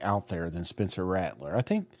quarterback out there than Spencer Rattler. I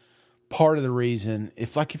think part of the reason,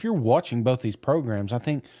 if you're watching both these programs, I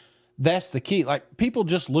think that's the key. Like, people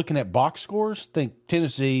just looking at box scores think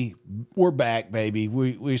Tennessee, we're back, baby.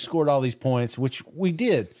 We scored all these points, which we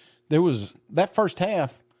did. There was that first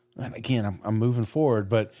half, and again, I'm moving forward,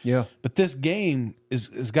 but this game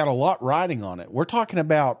is got a lot riding on it. We're talking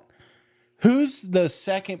about who's the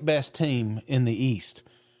second best team in the East.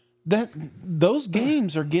 Those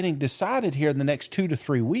games are getting decided here in the next 2 to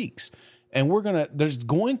 3 weeks, and there's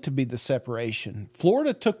going to be the separation.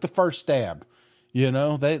 Florida took the first stab, you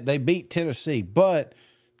know, they beat Tennessee, but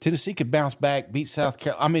Tennessee could bounce back, beat South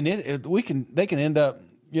Carolina. I mean, they can end up,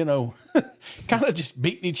 you know, kind of just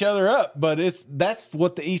beating each other up, but that's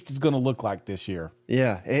what the East is going to look like this year.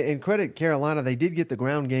 Yeah, and credit Carolina, they did get the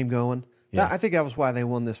ground game going. Yeah. I think that was why they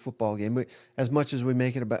won this football game. As much as we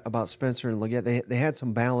make it about Spencer and Leggett, they had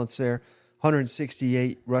some balance there.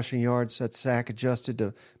 168 rushing yards, that sack adjusted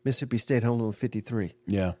to Mississippi State only 53.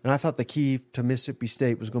 Yeah. And I thought the key to Mississippi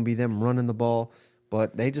State was going to be them running the ball,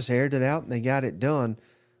 but they just aired it out and they got it done.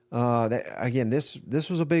 Again, this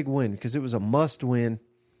was a big win because it was a must win.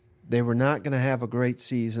 They were not going to have a great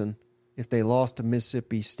season if they lost to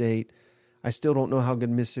Mississippi State. I still don't know how good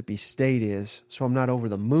Mississippi State is, so I'm not over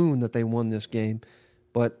the moon that they won this game.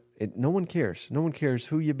 But no one cares. No one cares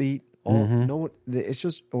who you beat. No one. It's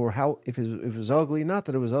just, or how, if it was ugly. Not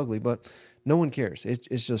that it was ugly, but no one cares.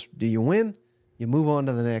 It's just, do you win? You move on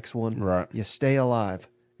to the next one. Right. You stay alive.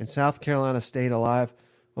 And South Carolina stayed alive.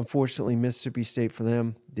 Unfortunately, Mississippi State for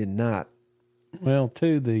them did not. Well,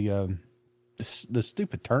 too, the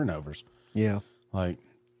stupid turnovers. Yeah. Like,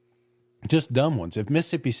 just dumb ones. If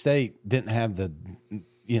Mississippi State didn't have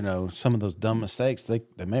some of those dumb mistakes, they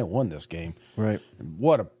may have won this game. Right.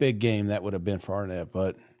 What a big game that would have been for Arnett.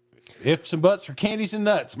 But if some butts for candies and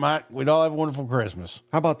nuts, Mike, we'd all have a wonderful Christmas.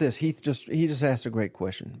 How about this? He just asked a great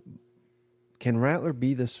question. Can Rattler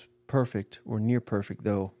be this perfect or near perfect,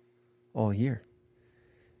 though, all year?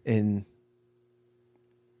 And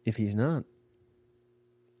if he's not,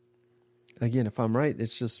 again, if I'm right,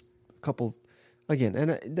 it's just a couple. Again, and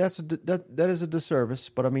that is a disservice.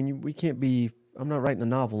 But I mean, we can't be. I'm not writing a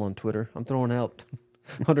novel on Twitter. I'm throwing out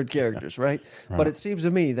 100 characters, right? But it seems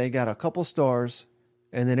to me they got a couple stars,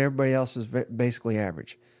 and then everybody else is basically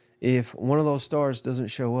average. If one of those stars doesn't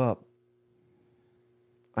show up,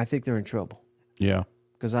 I think they're in trouble. Yeah,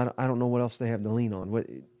 because I don't know what else they have to lean on. What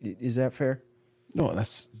is that fair? No,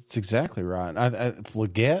 that's exactly right. If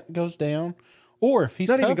Leggett goes down. Or if he's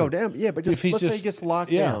not even go down, but just let's say he gets locked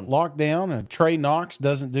down. Locked down, and Trey Knox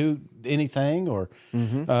doesn't do anything, or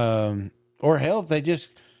hell, if they just,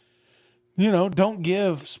 don't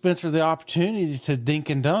give Spencer the opportunity to dink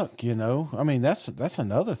and dunk. I mean, that's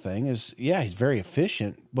another thing. He's very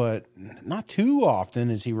efficient, but not too often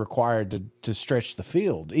is he required to stretch the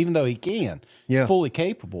field, even though he can. He's fully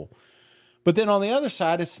capable. But then on the other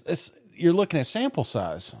side, it's you're looking at sample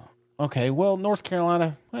size. Okay, well, North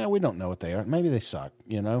Carolina, we don't know what they are. Maybe they suck,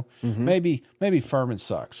 Maybe Furman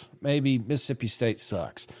sucks. Maybe Mississippi State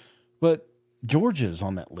sucks. But Georgia's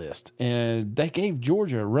on that list, and they gave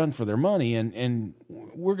Georgia a run for their money, and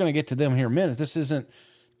we're going to get to them here in a minute. This isn't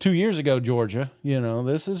 2 years ago, Georgia.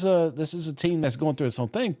 This is a team that's going through its own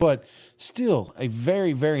thing, but still a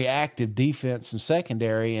very, very active defense and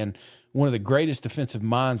secondary, and one of the greatest defensive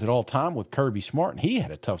minds at all time with Kirby Smart. And he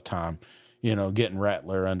had a tough time, getting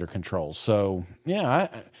Rattler under control. So yeah,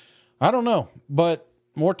 I don't know, but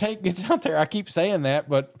more tape gets out there. I keep saying that,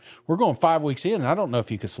 but we're going 5 weeks in, and I don't know if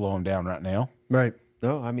you could slow him down right now. Right.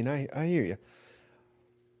 No, I mean, I hear you.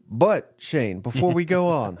 But, Shane, before we go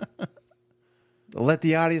on, let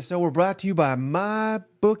the audience know we're brought to you by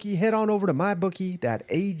MyBookie. Head on over to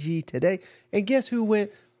mybookie.ag today. And guess who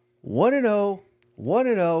went 1-0?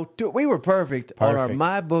 1-0. We were perfect on our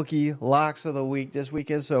MyBookie locks of the week this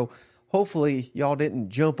weekend. So hopefully y'all didn't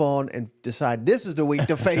jump on and decide this is the week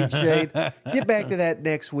to fade Shane. Get back to that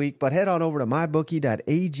next week. But head on over to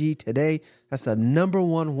mybookie.ag today. That's the number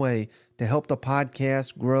one way to help the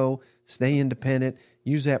podcast grow, stay independent.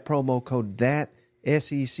 Use that promo code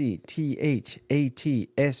SEC, THAT-SEC.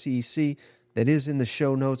 That is in the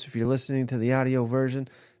show notes. If you're listening to the audio version,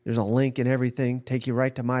 there's a link and everything. Take you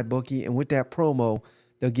right to MyBookie. And with that promo,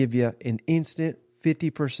 they'll give you an instant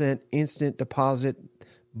 50% instant deposit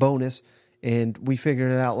bonus. And we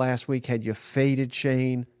figured it out last week. Had you faded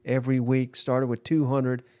Shane every week, started with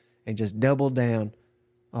 200 and just doubled down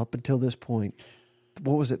up until this point.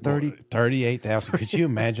 What was it, 30? 38,000. Could you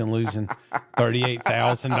imagine losing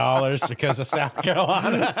 $38,000 because of South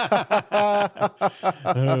Carolina?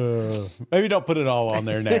 Maybe don't put it all on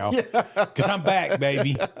there now, because I'm back,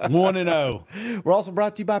 baby. 1-0. We're also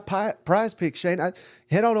brought to you by Prize Picks, Shane.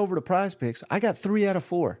 Head on over to Prize Picks. I got 3 out of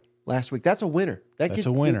 4 last week. That's a winner. That's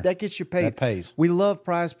a winner. That gets you paid. That pays. We love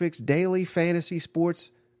Prize Picks, daily fantasy sports.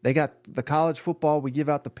 They got the college football. We give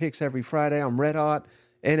out the picks every Friday. I'm red hot.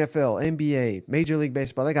 NFL, NBA, Major League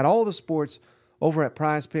Baseball. They got all the sports over at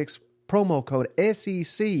Prize Picks. Promo code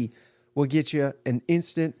SEC will get you an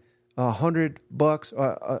instant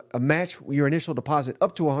 $100, a match your initial deposit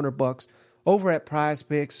up to $100 over at Prize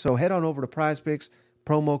Picks. So head on over to Prize Picks,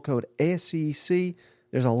 promo code SEC.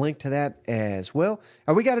 There's a link to that as well.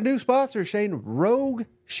 And we got a new sponsor, Shane, Rogue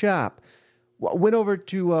Shop. Went over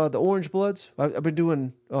to the Orange Bloods. I've been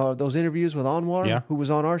doing those interviews with Anwar, who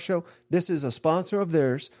was on our show. This is a sponsor of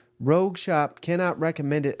theirs, Rogue Shop. Cannot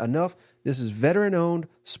recommend it enough. This is veteran-owned,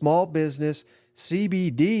 small business,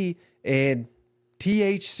 CBD, and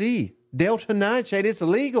THC. Delta-9, Shane, it's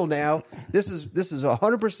illegal now. This is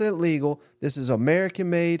 100% legal. This is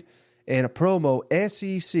American-made, and a promo,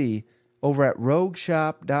 SEC, over at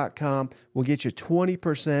rogueshop.com will get you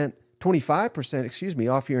 25%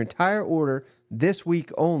 off your entire order this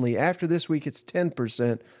week only. After this week, it's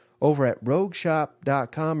 10% over at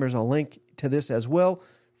rogueshop.com. There's a link to this as well.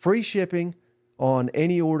 Free shipping on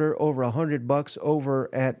any order over $100 over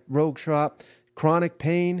at Rogue Shop. Chronic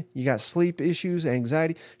pain, you got sleep issues,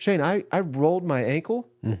 anxiety. Shane, I rolled my ankle.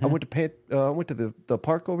 I went to the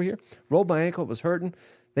park over here, rolled my ankle. It was hurting.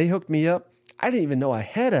 They hooked me up. I didn't even know I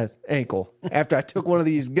had an ankle after I took one of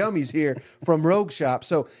these gummies here from Rogue Shop.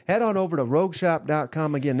 So head on over to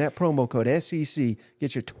rogueshop.com. Again, that promo code SEC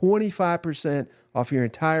gets you 25% off your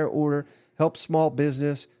entire order. Help small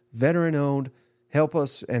business, veteran-owned. Help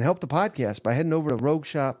us and help the podcast by heading over to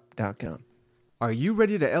rogueshop.com. Are you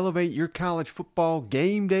ready to elevate your college football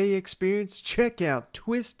game day experience? Check out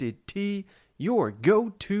Twisted Tea, your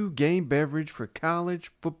go-to game beverage for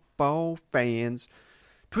college football fans.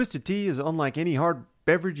 Twisted Tea is unlike any hard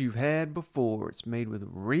beverage you've had before. It's made with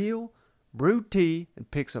real brewed tea and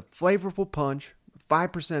picks a flavorful punch with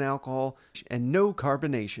 5% alcohol and no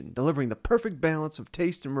carbonation, delivering the perfect balance of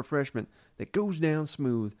taste and refreshment that goes down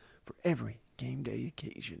smooth for every game day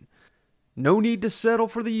occasion. No need to settle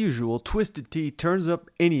for the usual. Twisted Tea turns up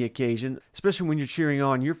any occasion, especially when you're cheering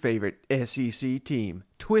on your favorite SEC team.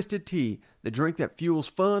 Twisted Tea, the drink that fuels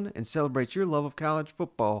fun and celebrates your love of college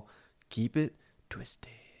football. Keep it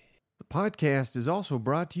twisted. The podcast is also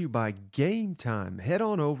brought to you by Game Time. Head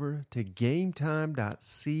on over to gametime.co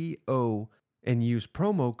and use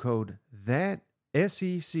promo code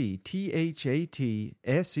SEC, THAT-SEC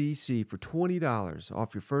for $20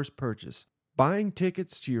 off your first purchase. Buying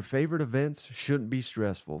tickets to your favorite events shouldn't be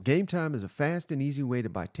stressful. Game Time is a fast and easy way to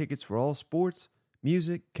buy tickets for all sports,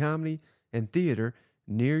 music, comedy, and theater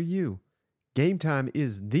near you. Game Time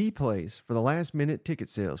is the place for the last-minute ticket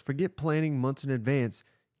sales. Forget planning months in advance.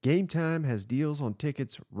 Game Time has deals on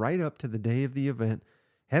tickets right up to the day of the event.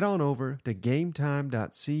 Head on over to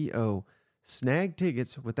gametime.co. Snag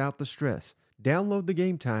tickets without the stress. Download the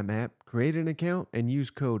Game Time app, create an account, and use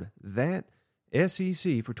code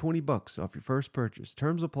SEC for $20 off your first purchase.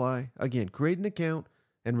 Terms apply. Again, create an account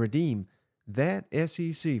and redeem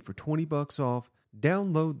SEC for $20 off.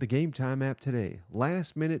 Download the Game Time app today.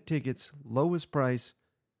 Last minute tickets, lowest price,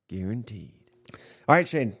 guaranteed. All right,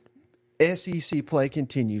 Shane. SEC play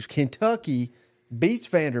continues. Kentucky beats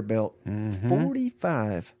Vanderbilt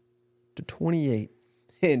 45-28.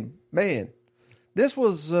 And, man, this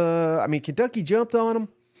was, Kentucky jumped on them.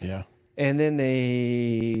 Yeah. And then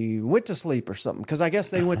they went to sleep or something, because I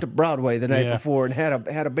guess they went to Broadway the night before and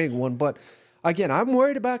had a big one. But, again, I'm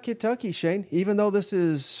worried about Kentucky, Shane, even though this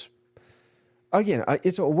is, again,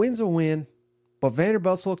 it's a win's a win. But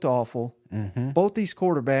Vanderbilt's looked awful. Mm-hmm. Both these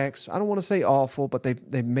quarterbacks, I don't want to say awful, but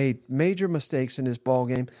they made major mistakes in this ball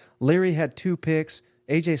game. Leary had 2 picks.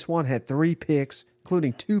 A.J. Swan had 3 picks,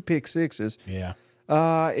 including 2 pick sixes. Yeah.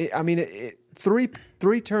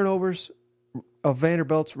 Three turnovers of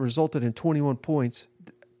Vanderbilt's resulted in 21 points.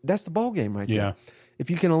 That's the ball game right there. If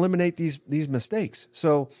you can eliminate these mistakes.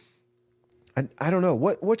 So I don't know.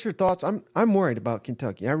 What's your thoughts? I'm worried about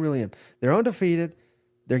Kentucky. I really am. They're undefeated.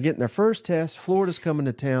 They're getting their first test. Florida's coming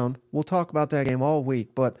to town. We'll talk about that game all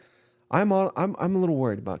week, but I'm a little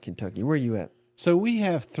worried about Kentucky. Where are you at? So we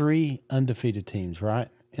have 3 undefeated teams, right,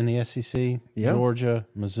 in the SEC? Yeah. Georgia,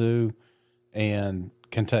 Mizzou, and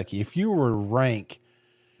Kentucky. If you were to rank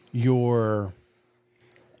your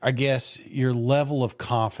level of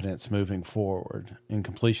confidence moving forward in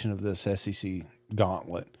completion of this SEC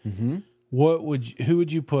gauntlet, who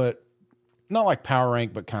would you put? Not like power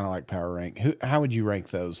rank, but kind of like power rank. How would you rank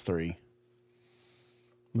those 3?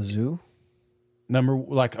 Mizzou?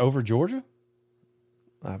 Over Georgia?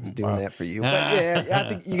 I'm doing that for you. But yeah, I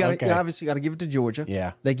think you got to obviously got to give it to Georgia.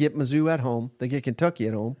 Yeah. They get Mizzou at home. They get Kentucky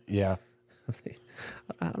at home. Yeah.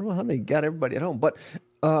 I don't know how they got everybody at home, but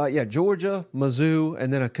Georgia, Mizzou,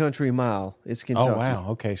 and then a country mile. It's Kentucky. Oh wow.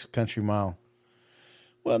 Okay, so country mile.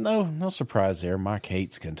 Well, no surprise there. Mike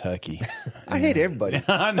hates Kentucky. I hate everybody.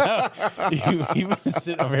 I know. You've been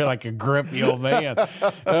sitting over here like a grumpy old man,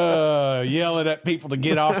 yelling at people to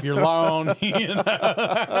get off your lawn. You know?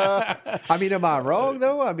 Am I wrong,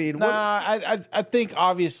 though? I think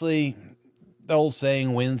obviously the old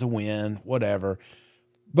saying, win's a win, whatever.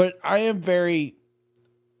 But let's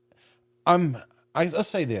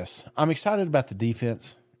say this. I'm excited about the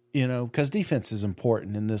defense. Because defense is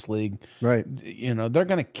important in this league. Right.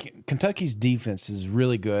 Kentucky's defense is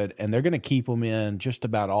really good, and they're going to keep them in just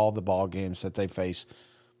about all the ball games that they face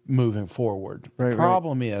moving forward. Right,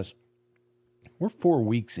 Problem is, we're 4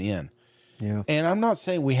 weeks in. Yeah. And I'm not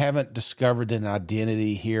saying we haven't discovered an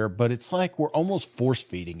identity here, but it's like we're almost force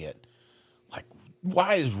feeding it. Like,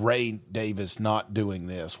 why is Ray Davis not doing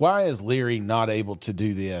this? Why is Leary not able to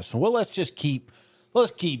do this? Well, let's keep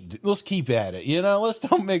at it. Let's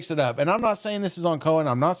don't mix it up. And I'm not saying this is on Cohen.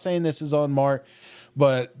 I'm not saying this is on Mark,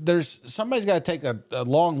 but somebody's got to take a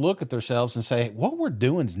long look at themselves and say, what we're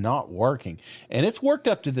doing is not working. And it's worked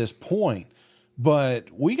up to this point, but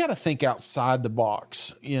we got to think outside the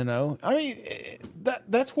box. That's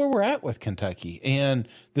where we're at with Kentucky. And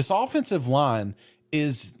this offensive line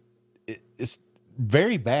is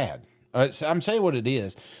very bad. I'm saying what it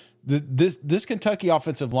is. This Kentucky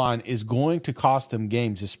offensive line is going to cost them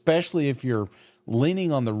games, especially if you're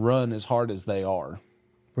leaning on the run as hard as they are.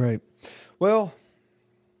 Right. Well,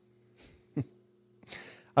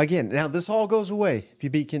 again, now this all goes away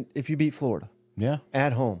if you beat Florida. Yeah.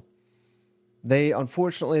 At home. They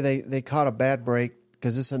caught a bad break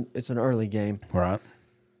because it's an early game. Right.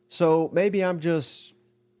 So maybe I'm just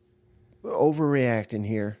overreacting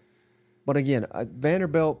here. But again,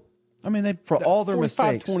 Vanderbilt, for all their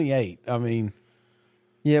mistakes. 45-28.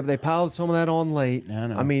 Yeah, but they piled some of that on late. I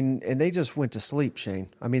know. And they just went to sleep, Shane.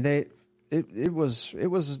 This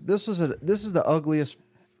is the ugliest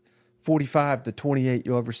 45-28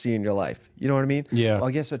 you'll ever see in your life. You know what I mean? Yeah. Well,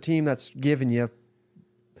 I guess a team that's giving you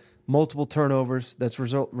multiple turnovers that's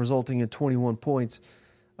resulting in 21 points.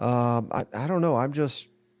 I don't know.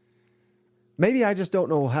 Maybe I just don't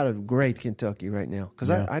know how to grade Kentucky right now because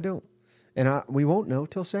I don't. And we won't know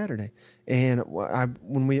till Saturday. And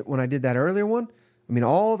when I did that earlier one,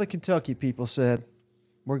 all the Kentucky people said,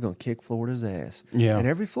 we're going to kick Florida's ass. Yeah. And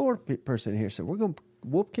every Florida person here said, we're going to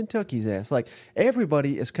whoop Kentucky's ass. Like,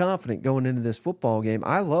 everybody is confident going into this football game.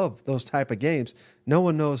 I love those type of games. No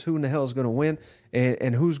one knows who in the hell is going to win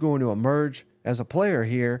and who's going to emerge as a player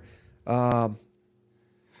here. I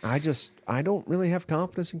don't really have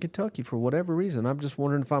confidence in Kentucky for whatever reason. I'm just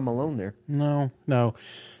wondering if I'm alone there. No.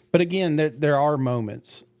 But again, there are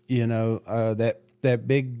moments, that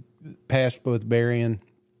big pass with Berrien.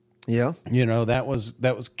 Yeah. That was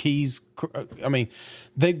keys.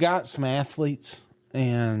 They've got some athletes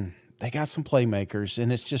and they got some playmakers,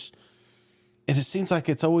 and it seems like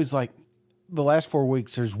it's always like the last 4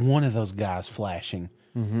 weeks, there's one of those guys flashing,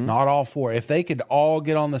 not all 4. If they could all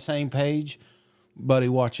get on the same page, buddy,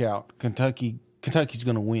 watch out. Kentucky Kentucky's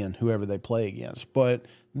going to win whoever they play against, but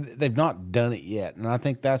they've not done it yet, and I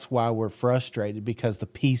think that's why we're frustrated because the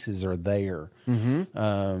pieces are there.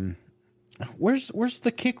 Where's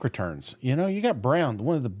the kick returns? You know, you got Brown,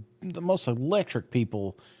 one of the most electric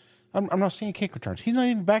people. I'm not seeing kick returns. He's not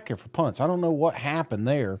even back there for punts. I don't know what happened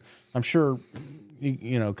there. I'm sure,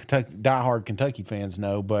 you know, diehard Kentucky fans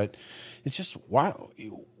know, but it's just why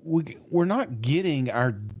we're not getting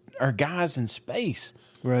our guys in space.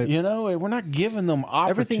 Right. You know, we're not giving them opportunities.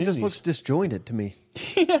 Everything just looks disjointed to me.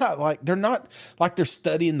 Yeah, like they're not like they're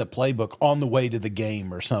studying the playbook on the way to the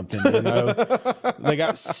game or something. You know, they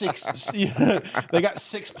got six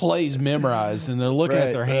plays memorized, and they're looking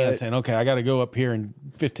at their hands saying, "Okay, I got to go up here and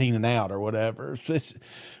 15 and out or whatever."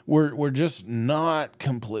 We're just not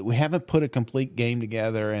complete. We haven't put a complete game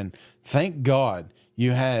together, and thank God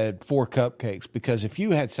you had 4 cupcakes, because if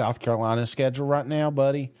you had South Carolina's schedule right now,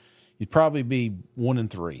 buddy, you'd probably be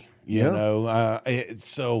 1-3. You know,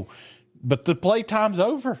 but the play time's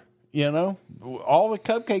over. You know, all the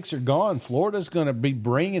cupcakes are gone. Florida's going to be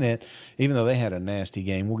bringing it, even though they had a nasty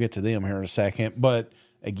game. We'll get to them here in a second. But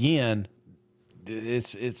again,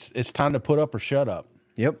 it's time to put up or shut up.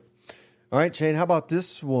 Yep. All right, Shane. How about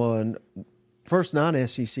this one? First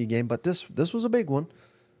non-SEC game, but this was a big one.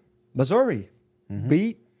 Missouri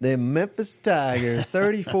beat the Memphis Tigers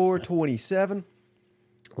 34-27.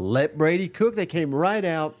 Let Brady cook. They came right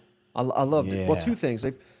out. I loved it. Well, 2 things.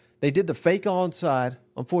 They did the fake onside.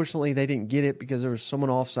 Unfortunately, they didn't get it because there was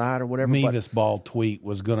someone offside or whatever. Mevis ball tweet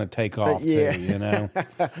was going to take off too, you know.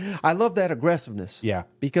 I love that aggressiveness. Yeah.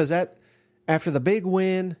 Because after the big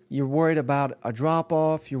win, you're worried about a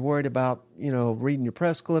drop-off. You're worried about, you know, reading your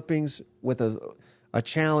press clippings with a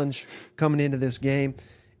challenge coming into this game.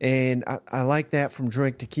 And I like that from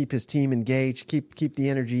Drink to keep his team engaged, keep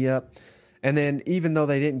the energy up. And then even though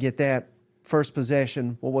they didn't get that first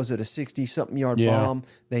possession, what was it, a 60-something yard bomb?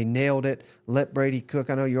 They nailed it. Let Brady cook.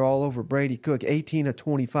 I know you're all over Brady Cook. 18 of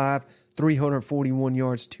 25, 341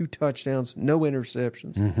 yards, 2 touchdowns, no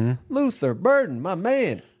interceptions. Luther Burden, my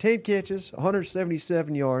man, 10 catches,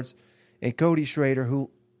 177 yards. And Cody Schrader, who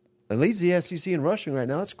leads the SEC in rushing right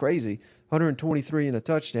now. That's crazy. 123 and a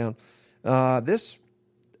touchdown.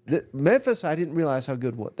 Memphis, I didn't realize how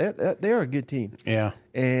good was. They're a good team. Yeah.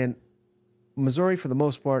 And Missouri, for the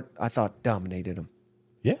most part, I thought dominated them.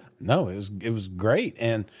 Yeah, no, it was great.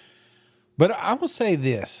 But I will say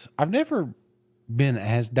this: I've never been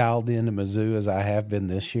as dialed into Mizzou as I have been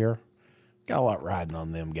this year. Got a lot riding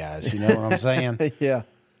on them guys. You know what I'm saying? Yeah.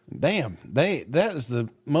 Damn, that is the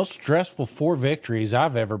most stressful 4 victories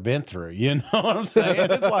I've ever been through. You know what I'm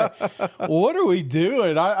saying? It's like, what are we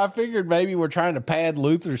doing? I figured maybe we're trying to pad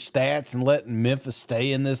Luther's stats and letting Memphis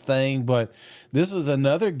stay in this thing, but this was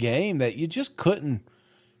another game that you just couldn't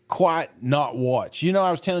quite not watch. You know,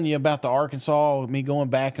 I was telling you about the Arkansas, me going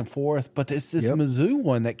back and forth, but it's this Mizzou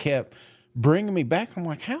one that kept bringing me back. I'm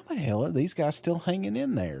like, how the hell are these guys still hanging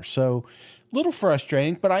in there? So a little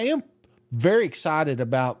frustrating, but I am very excited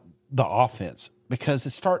about the offense because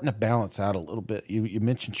it's starting to balance out a little bit. You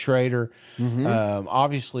mentioned Schrader.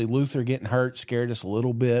 Obviously, Luther getting hurt scared us a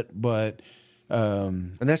little bit, but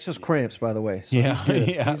and that's just cramps, by the way. So yeah, he's good.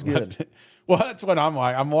 Yeah, he's good. Well, that's what I'm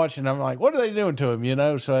like. I'm watching. I'm like, what are they doing to him? You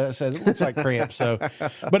know. So I said, it looks like cramps. So,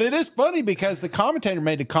 but it is funny because the commentator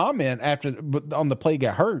made a comment on the play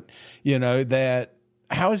got hurt. You know that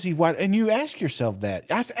how is he wide? And you ask yourself that.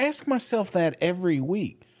 I ask myself that every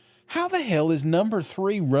week. How the hell is number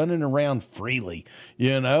 3 running around freely?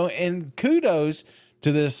 You know, and kudos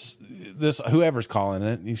to this whoever's calling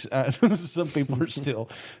it. Some people are still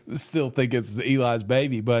think it's Eli's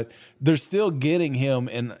baby, but they're still getting him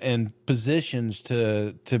in positions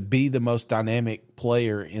to be the most dynamic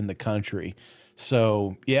player in the country.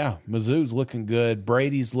 So yeah, Mizzou's looking good.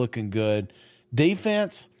 Brady's looking good.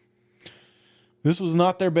 Defense. This was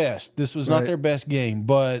not their best. This was not their best game,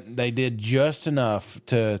 but they did just enough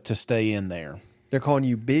to stay in there. They're calling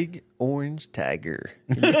you Big Orange Tiger.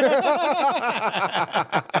 Yeah,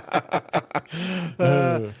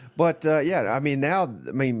 I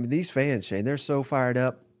mean, these fans, Shane, they're so fired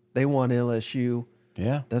up. They want LSU.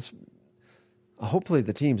 Yeah. Hopefully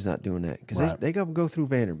the team's not doing that because they go through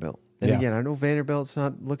Vanderbilt. And again, I know Vanderbilt's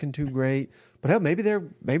not looking too great, but hell, maybe they're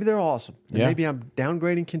awesome. And maybe I'm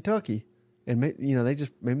downgrading Kentucky. And they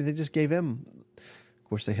just gave them. Of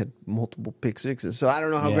course, they had multiple pick sixes, so I don't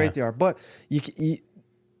know how great they are. But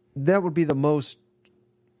that would be the most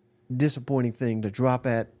disappointing thing to drop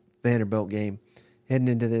at Vanderbilt game heading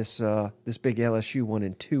into this big LSU one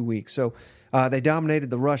in 2 weeks. So they dominated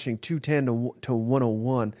the rushing 210 to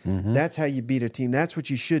 101. That's how you beat a team. That's what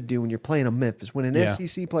you should do when you're playing a Memphis. When an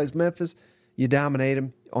SEC plays Memphis, you dominate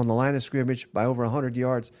them on the line of scrimmage by over 100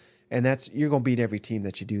 yards, and you're going to beat every team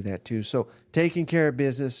that you do that to. So taking care of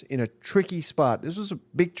business in a tricky spot. This was a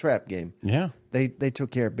big trap game. Yeah. They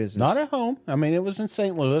took care of business. Not at home. I mean, it was in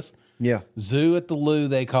St. Louis. Yeah. Zoo at the Lou,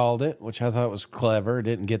 they called it, which I thought was clever.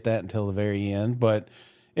 Didn't get that until the very end. But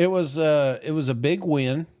it was a big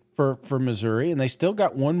win for Missouri, and they still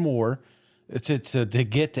got one more to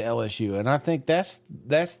get to LSU. And I think that's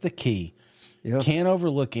the key. Yeah. Can't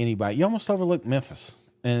overlook anybody. You almost overlooked Memphis.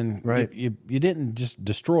 And right. you didn't just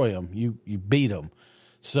destroy them. You beat them.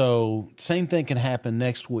 So same thing can happen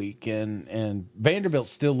next week. And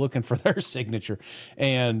Vanderbilt's still looking for their signature.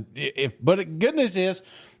 And but the good news is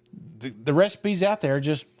the recipe's out there.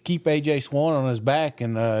 Just keep AJ Swan on his back,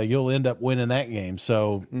 and you'll end up winning that game.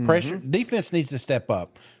 So pressure defense needs to step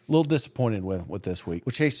up. A little disappointed with this week.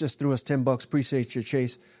 Well, Chase just threw us $10. Appreciate you,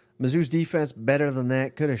 Chase. Mizzou's defense better than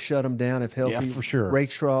that. Could have shut them down if healthy. Yeah, for sure.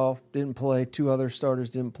 Rakestraw didn't play. 2 other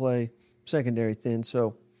starters didn't play. Secondary thin.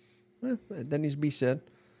 So that needs to be said.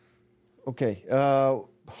 Okay.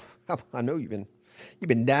 I know you've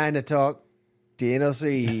been dying to talk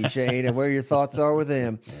Tennessee, Shane, and where your thoughts are with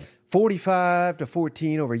them.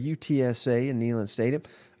 45-14 over UTSA in Neyland Stadium.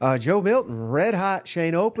 Joe Milton, red hot.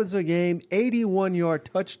 Shane opens the game, 81-yard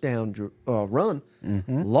touchdown run,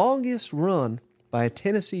 longest run by a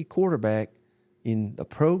Tennessee quarterback in the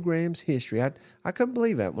program's history. I couldn't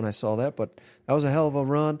believe that when I saw that, but that was a hell of a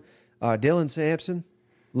run. Dylan Sampson,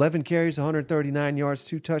 11 carries, 139 yards,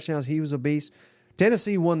 2 touchdowns. He was a beast.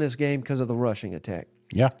 Tennessee won this game because of the rushing attack.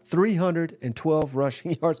 Yeah. 312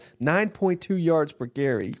 rushing yards, 9.2 yards per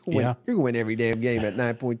carry. You're going to win every damn game at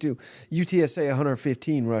 9.2. UTSA,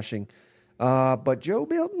 115 rushing. But Joe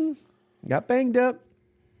Milton got banged up,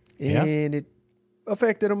 and it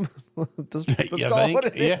affected him. Let's call it what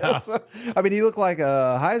it is. So, I mean, he looked like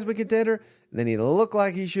a Heisman contender, and then he looked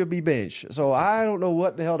like he should be benched. So I don't know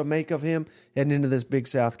what the hell to make of him heading into this big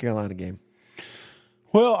South Carolina game.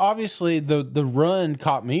 Well, obviously, the run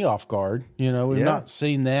caught me off guard. We've not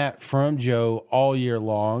seen that from Joe all year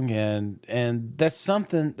long, and that's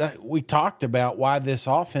something that we talked about, why this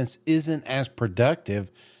offense isn't as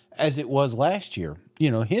productive as it was last year.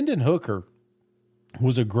 Hendon Hooker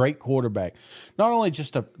was a great quarterback, not only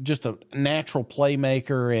just a natural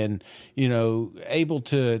playmaker and able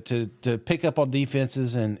to pick up on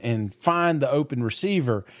defenses and find the open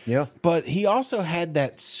receiver. Yeah, but he also had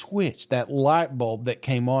that switch, that light bulb that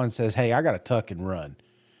came on and says, "Hey, I got to tuck and run."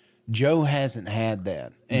 Joe hasn't had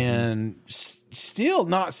that, and still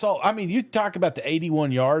not so. I mean, you talk about the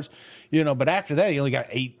 81 yards, but after that he only got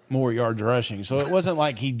 8 more yards rushing. So it wasn't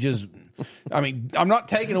like he just. I mean, I'm not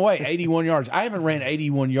taking away 81 yards. I haven't ran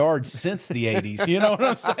 81 yards since the 80s. You know what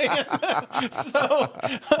I'm saying? So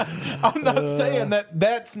I'm not saying that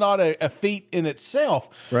that's not a feat in itself.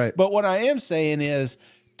 Right. But what I am saying is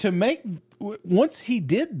once he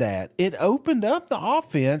did that, it opened up the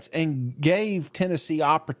offense and gave Tennessee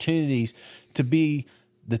opportunities to be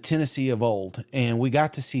the Tennessee of old. And we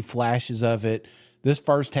got to see flashes of it. This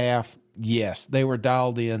first half, yes, they were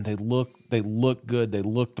dialed in. They looked good. They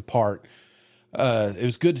looked the part. It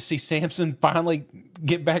was good to see Sampson finally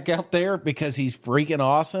get back out there because he's freaking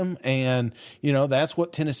awesome. And, that's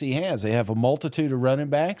what Tennessee has. They have a multitude of running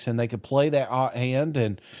backs, and they can play that hand,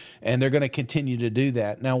 and they're going to continue to do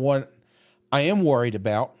that. Now, what I am worried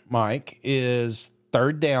about, Mike, is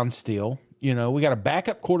third down still. We got a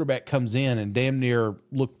backup quarterback comes in and damn near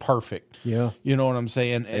looked perfect. Yeah. You know what I'm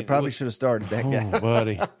saying? They probably should have started that guy. Oh,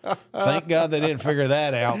 buddy. Thank God they didn't figure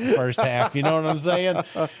that out in the first half. You know what I'm saying?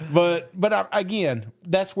 But again,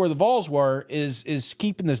 that's where the Vols were, is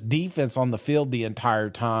keeping this defense on the field the entire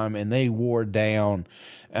time, and they wore down.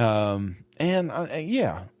 Joe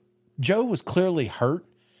was clearly hurt,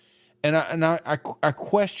 and I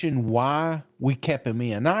question why we kept him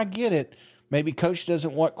in. Now, I get it. Maybe coach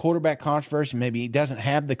doesn't want quarterback controversy. Maybe he doesn't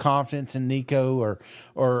have the confidence in Nico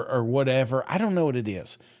or whatever. I don't know what it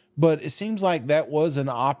is. But it seems like that was an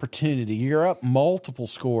opportunity. You're up multiple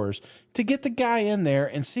scores to get the guy in there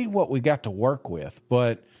and see what we got to work with.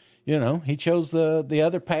 But, he chose the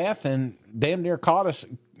other path and damn near caught us.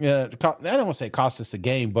 I don't want to say cost us the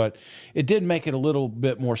game, but it did make it a little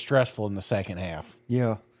bit more stressful in the second half.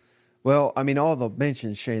 Yeah. Well, I mean, all the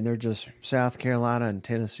mentions, Shane, they're just South Carolina and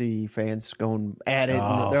Tennessee fans going at it.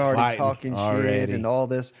 And they're already talking shit and all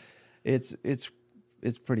this. It's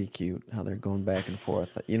pretty cute how they're going back and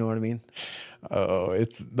forth. You know what I mean? Oh,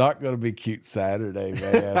 it's not going to be cute Saturday,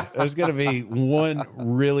 man. There's going to be one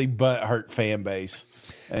really butthurt fan base,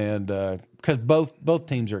 and because both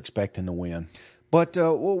teams are expecting to win. But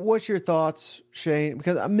what's your thoughts, Shane?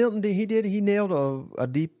 Because Milton, he nailed a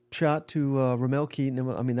deep shot to Ramel Keaton.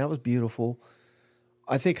 I mean, that was beautiful.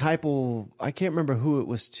 I think Heupel, I can't remember who it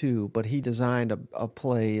was to, but he designed a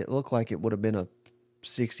play. It looked like it would have been a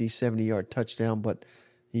 60, 70-yard touchdown, but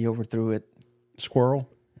he overthrew it. Squirrel?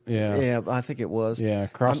 Yeah. Yeah, I think it was. Yeah,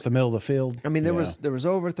 across the middle of the field. I mean, there was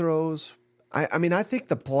overthrows. I mean, I think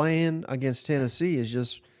the plan against Tennessee is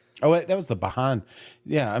just. Oh, wait, that was the behind.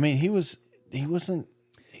 Yeah, I mean, he wasn't.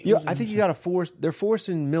 I think you got to force. They're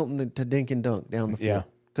forcing Milton to dink and dunk down the field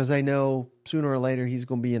because they know sooner or later he's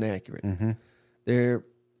going to be inaccurate. Mm-hmm. They're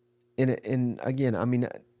and again, I mean,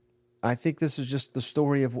 I think this is just the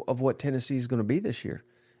story of what Tennessee is going to be this year.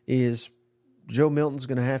 Is Joe Milton's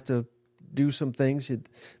going to have to do some things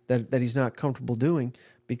that he's not comfortable doing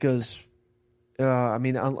because, I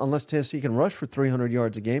mean, unless Tennessee can rush for 300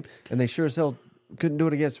 yards a game, and they sure as hell couldn't do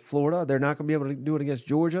it against Florida, they're not going to be able to do it against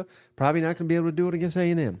Georgia. Probably not going to be able to do it against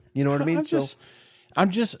A&M. You know what I mean? I'm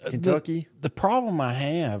just Kentucky. The problem I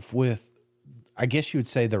have with, I guess you would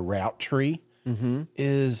say, the route tree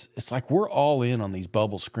is it's like we're all in on these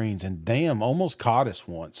bubble screens, and damn, almost caught us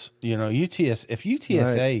once. You know, UTSA,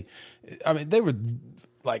 Right. I mean, they were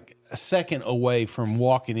like a second away from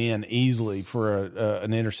walking in easily for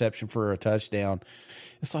an interception for a touchdown.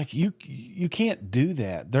 It's like you can't do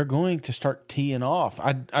that. They're going to start teeing off.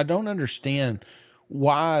 I don't understand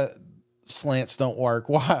why slants don't work,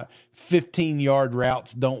 why 15-yard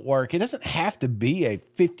routes don't work. It doesn't have to be a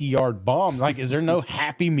 50-yard bomb. Like, is there no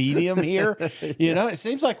happy medium here? You know, it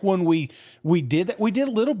seems like when we did that, we did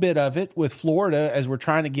a little bit of it with Florida as we're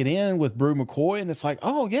trying to get in with Brew McCoy, and it's like,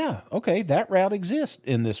 oh yeah, okay, that route exists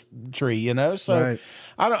in this tree, you know. So Right.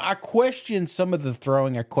 I question some of the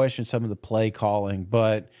throwing, I question some of the play calling,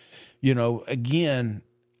 but you know, again,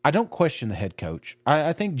 I don't question the head coach.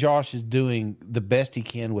 I think Josh is doing the best he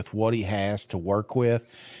can with what he has to work with,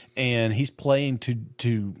 and he's playing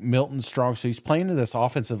to Milton's strong. So he's playing to this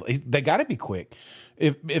offensive. They got to be quick.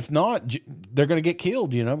 If not, they're going to get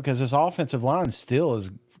killed. You know, because this offensive line still is,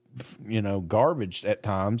 you know, garbage at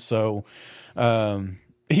times. So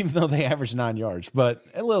even though they average 9 yards, but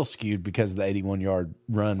a little skewed because of the 81-yard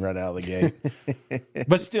run right out of the gate.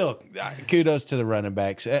 But still, kudos to the running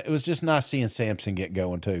backs. It was just nice seeing Sampson get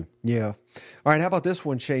going too. Yeah. All right, how about this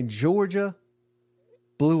one, Shane? Georgia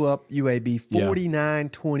blew up UAB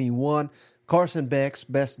 49-21. Carson Beck's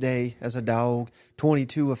best day as a dog,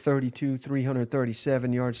 22 of 32,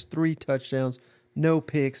 337 yards, 3 touchdowns, no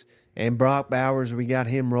picks. And Brock Bowers, we got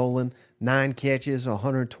him rolling. 9 catches,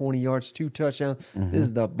 120 yards, 2 touchdowns. This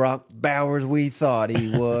is the Brock Bowers we thought he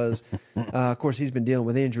was. Of course, he's been dealing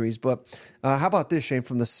with injuries. But how about this, Shane?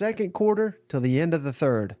 From the second quarter to the end of the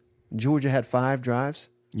third, Georgia had 5 drives.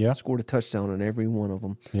 Yeah. Scored a touchdown on every one of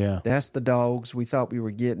them. Yeah. That's the dogs we thought we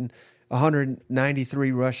were getting.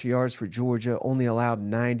 193 rush yards for Georgia, only allowed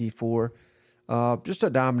 94. Just a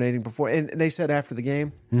dominating performance. And they said after the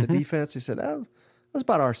game, the defense, they said, oh, that's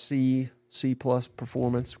about our C plus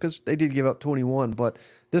performance, because they did give up 21, but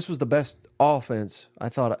this was the best offense I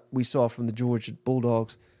thought we saw from the Georgia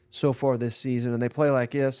Bulldogs so far this season. And they play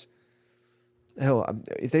like this. Hell,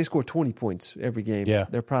 if they score 20 points every game,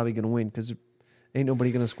 they're probably going to win, because ain't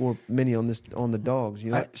nobody going to score many on the dogs.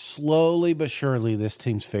 You know, slowly but surely, this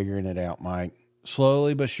team's figuring it out, Mike.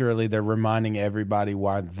 Slowly but surely, they're reminding everybody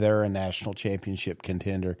why they're a national championship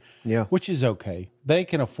contender. Yeah, which is okay. They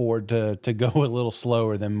can afford to go a little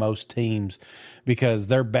slower than most teams, because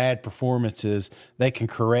their bad performances they can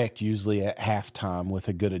correct usually at halftime with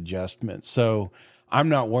a good adjustment. So I'm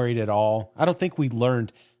not worried at all. I don't think we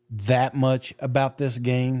learned that much about this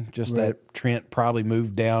game. Just that Trent probably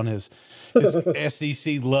moved down his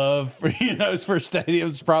SEC love for, you know, his first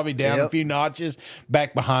stadium's probably down a few notches,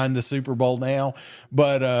 back behind the Super Bowl now.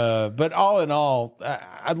 But all in all,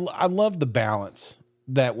 I love the balance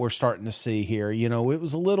that we're starting to see here. You know, it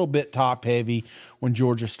was a little bit top heavy when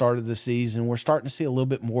Georgia started the season. We're starting to see a little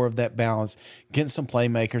bit more of that balance, getting some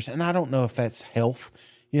playmakers. And I don't know if that's health.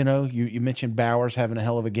 You know, you mentioned Bowers having a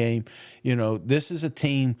hell of a game. You know, this is a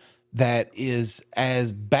team that is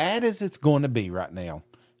as bad as it's going to be right now.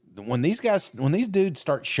 When these dudes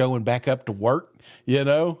start showing back up to work, you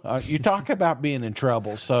know, you talk about being in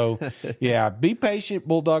trouble. So, yeah, be patient,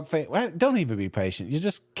 Bulldog fan. Well, don't even be patient. You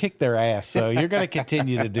just kick their ass. So you're going to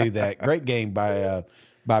continue to do that. Great game by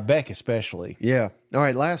Beck especially. Yeah. All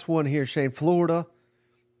right, last one here, Shane. Florida,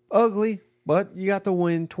 ugly, but you got the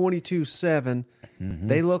win, 22-7.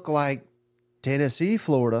 They look like Tennessee,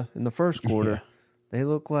 Florida in the first quarter. Yeah. They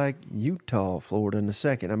look like Utah, Florida in the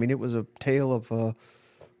second. I mean, it was a tale of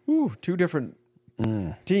 2 different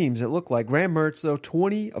teams. It looked like Graham Mertz, though,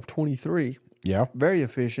 20 of 23. Yeah. Very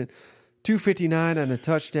efficient. 259 and a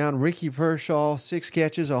touchdown. Ricky Pershaw, 6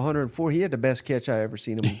 catches, 104. He had the best catch I ever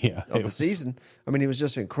seen him of the season. I mean, he was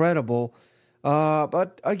just incredible.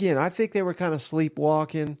 But again, I think they were kind of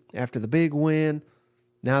sleepwalking after the big win.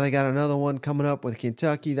 Now they got another one coming up with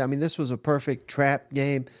Kentucky. I mean, this was a perfect trap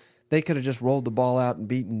game. They could have just rolled the ball out and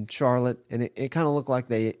beaten Charlotte, and it kind of looked like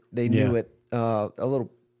they knew it a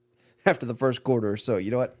little after the first quarter or so.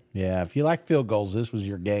 You know what? Yeah, if you like field goals, this was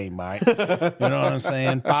your game, Mike. You know what I'm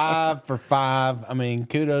saying? 5 for 5. I mean,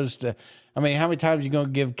 kudos to – I mean, how many times are you going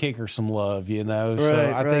to give kicker some love, you know?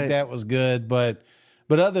 So I think that was good. But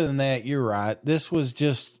other than that, you're right. This was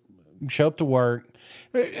just show up to work.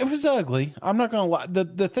 It was ugly. I'm not going to lie.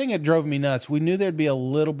 The thing that drove me nuts, we knew there'd be a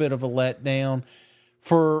little bit of a letdown.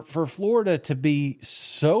 For Florida to be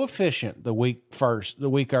so efficient the week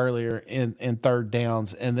earlier in third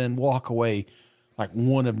downs and then walk away like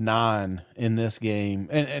 1 of 9 in this game,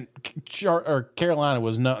 and Carolina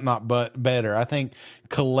was not but better. I think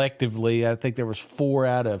collectively, there was 4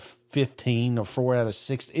 out of 15 or 4 out of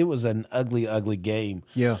 6. It was an ugly game.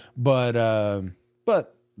 Yeah, but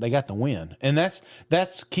they got the win, and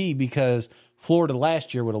that's key because Florida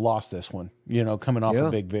last year would have lost this one, you know, coming off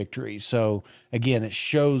a big victory. So, again, it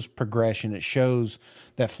shows progression. It shows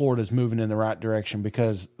that Florida's moving in the right direction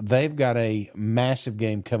because they've got a massive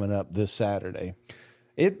game coming up this Saturday.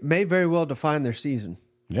 It may very well define their season.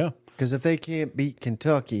 Yeah. Because if they can't beat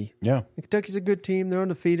Kentucky, Kentucky's a good team. They're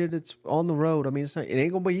undefeated. It's on the road. I mean, it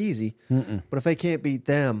ain't going to be easy. But if they can't beat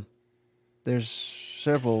them, there's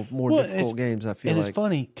several more difficult games, I feel like. And it's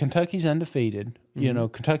funny. Kentucky's undefeated. You know,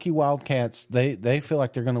 Kentucky Wildcats, they feel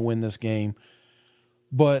like they're going to win this game.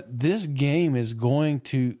 But this game is going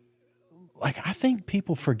to, like, I think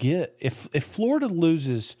people forget. If Florida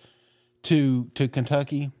loses to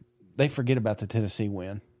Kentucky, they forget about the Tennessee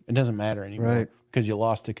win. It doesn't matter anymore because you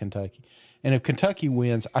lost to Kentucky. And if Kentucky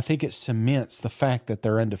wins, I think it cements the fact that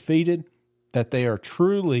they're undefeated, that they are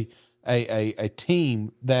truly a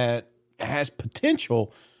team that has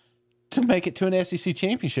potential to make it to an SEC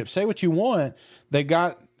championship. Say what you want. They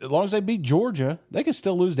got, as long as they beat Georgia, they can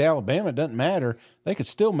still lose to Alabama. It doesn't matter. They could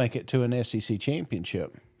still make it to an SEC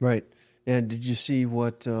championship. Right. And did you see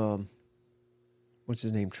what's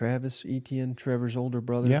his name? Travis Etienne, Trevor's older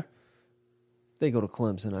brother? Yeah. They go to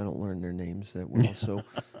Clemson. I don't learn their names that well. So,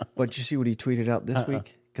 but you see what he tweeted out this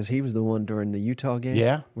week? Because he was the one during the Utah game.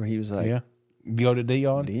 Yeah. Where he was like, go to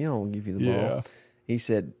Dion. Dion will give you the ball. He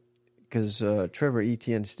said, because Trevor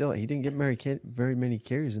Etienne he didn't get very many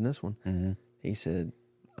carries in this one. Mm-hmm. He said,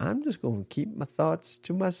 I'm just going to keep my thoughts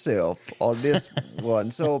to myself on this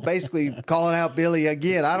one. So basically calling out Billy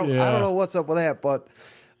again. I don't know what's up with that, but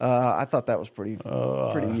I thought that was pretty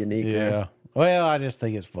unique there. Well, I just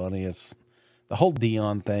think it's funny. It's the whole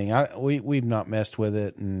Dion thing. We've not messed with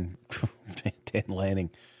it, and Dan Lanning.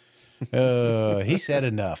 He said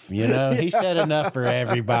enough, you know. He said enough for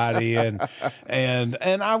everybody, and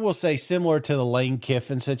I will say, similar to the Lane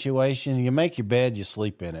Kiffin situation, you make your bed, you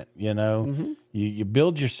sleep in it. You know, you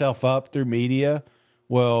build yourself up through media.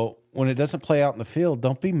 Well, when it doesn't play out in the field,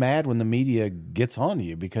 don't be mad when the media gets on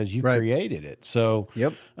you because you created it. So,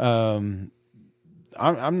 I'm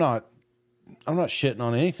not shitting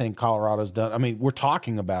on anything Colorado's done. I mean, we're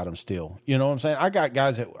talking about them still. You know what I'm saying? I got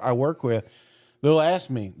guys that I work with. They'll ask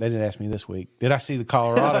me. They didn't ask me this week. Did I see the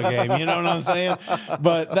Colorado game? You know what I'm saying?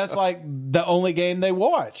 But that's like the only game they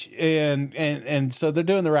watch, and so they're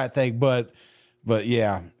doing the right thing. But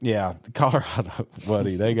yeah, Colorado,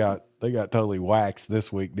 buddy, they got totally waxed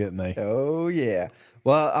this week, didn't they? Oh yeah.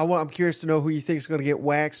 Well, I'm curious to know who you think is going to get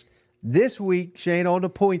waxed this week, Shane. On the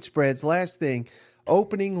point spreads. Last thing,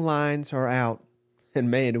 opening lines are out, and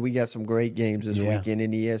man, we got some great games this weekend in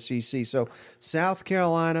the SEC. So South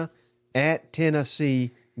Carolina at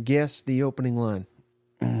Tennessee. Guess the opening line.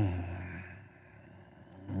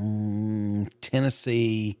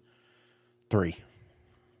 Tennessee 3.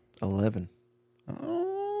 11.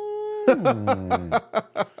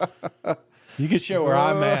 You can show where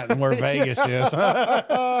I'm at and where Vegas is.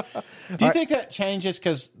 Do you think that changes?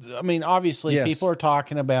 Because, I mean, obviously people are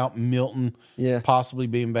talking about Milton possibly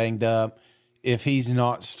being banged up. If he's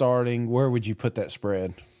not starting, where would you put that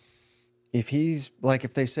spread? If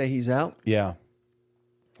they say he's out? Yeah.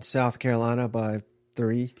 South Carolina by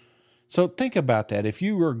 3. So think about that. If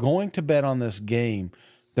you were going to bet on this game,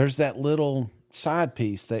 there's that little side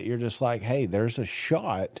piece that you're just like, hey, there's a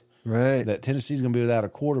shot that Tennessee's going to be without a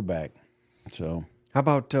quarterback. So how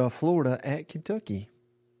about Florida at Kentucky?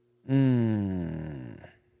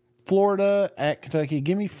 Florida at Kentucky.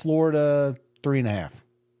 Give me Florida 3.5.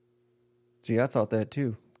 See, I thought that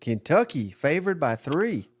too. Kentucky favored by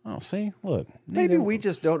 3. Oh, see, look. Maybe we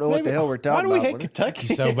just don't know what the hell we're talking about. Why do we hate Kentucky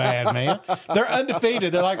so bad, man? They're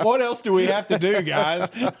undefeated. They're like, what else do we have to do,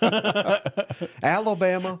 guys?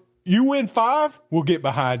 Alabama. You win 5, we'll get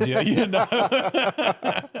behind you. You know,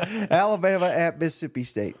 Alabama at Mississippi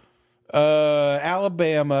State.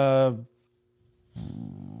 Alabama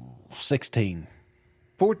 16.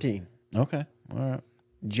 14. Okay, all right.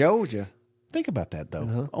 Georgia. Think about that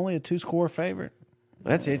though. Only a 2-score favorite.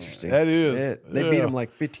 That's interesting. That is. They beat them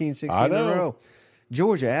like 15, 16 in a row.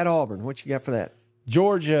 Georgia at Auburn. What you got for that?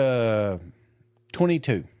 Georgia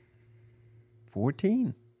 22.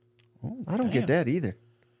 14. I don't get that either.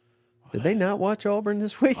 Did they not watch Auburn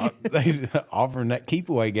this week? Auburn, that keep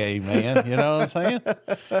away game, man. You know what I'm saying?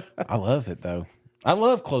 I love it though. I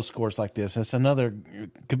love close scores like this. It's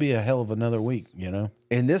could be a hell of another week, you know?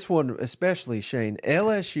 And this one, especially, Shane,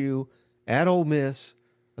 LSU at Ole Miss.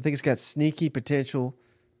 I think it's got sneaky potential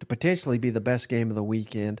to potentially be the best game of the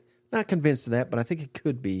weekend. Not convinced of that, but I think it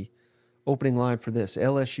could be. Opening line for this,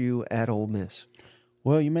 LSU at Ole Miss.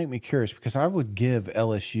 Well, you make me curious because I would give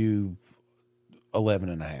LSU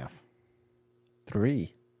 11.5.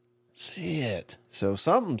 3. Shit. So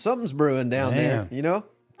something's brewing down there, you know?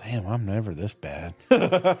 Damn, I'm never this bad.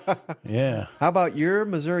 Yeah. How about your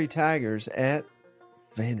Missouri Tigers at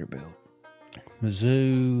Vanderbilt?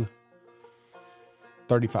 Mizzou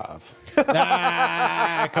 35.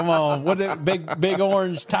 Come on. What the big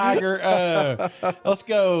orange tiger? Let's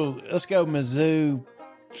go Mizzou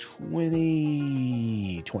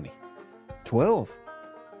 20. 12.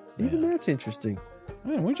 Even that's interesting.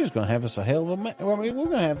 Man, we're just going to have us a hell of a we're going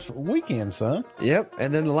to have a weekend, son. Yep.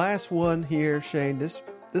 And then the last one here, Shane, this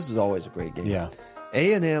is always a great game. Yeah.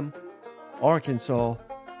 A&M, Arkansas,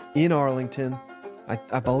 in Arlington.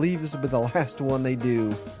 I believe this will be the last one they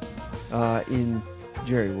do in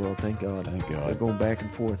Jerry World. Thank God. Thank God. They're going back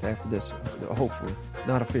and forth after this, hopefully.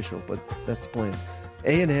 Not official, but that's the plan.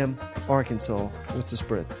 A&M, Arkansas. What's the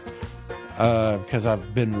spread? Because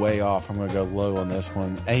I've been way off, I'm going to go low on this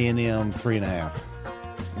one. A&M 3.5.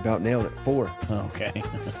 About nailed it. 4. Okay.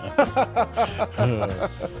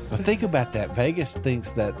 But think about that. Vegas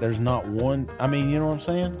thinks that there's not one. I mean, you know what I'm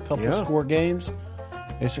saying? A couple of score games.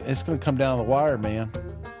 It's going to come down the wire, man.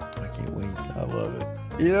 I can't wait. I love it.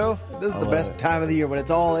 You know, this is the best time of the year when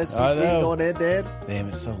it's all SEC going head to head. Damn,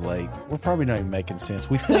 it's so late. We're probably not even making sense.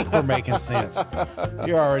 We think we're making sense.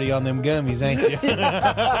 You're already on them gummies, ain't you?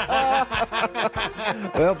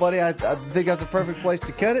 Well, buddy, I think that's a perfect place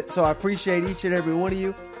to cut it. So I appreciate each and every one of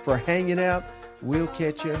you for hanging out. We'll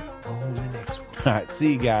catch you on the next one. All right,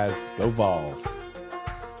 see you guys. Go Vols.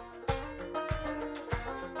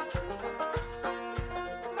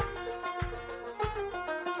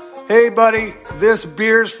 Hey, buddy, this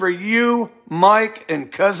beer's for you, Mike, and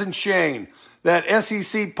Cousin Shane. That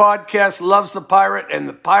SEC podcast loves the Pirate, and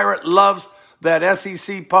the Pirate loves that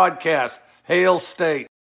SEC podcast. Hail State.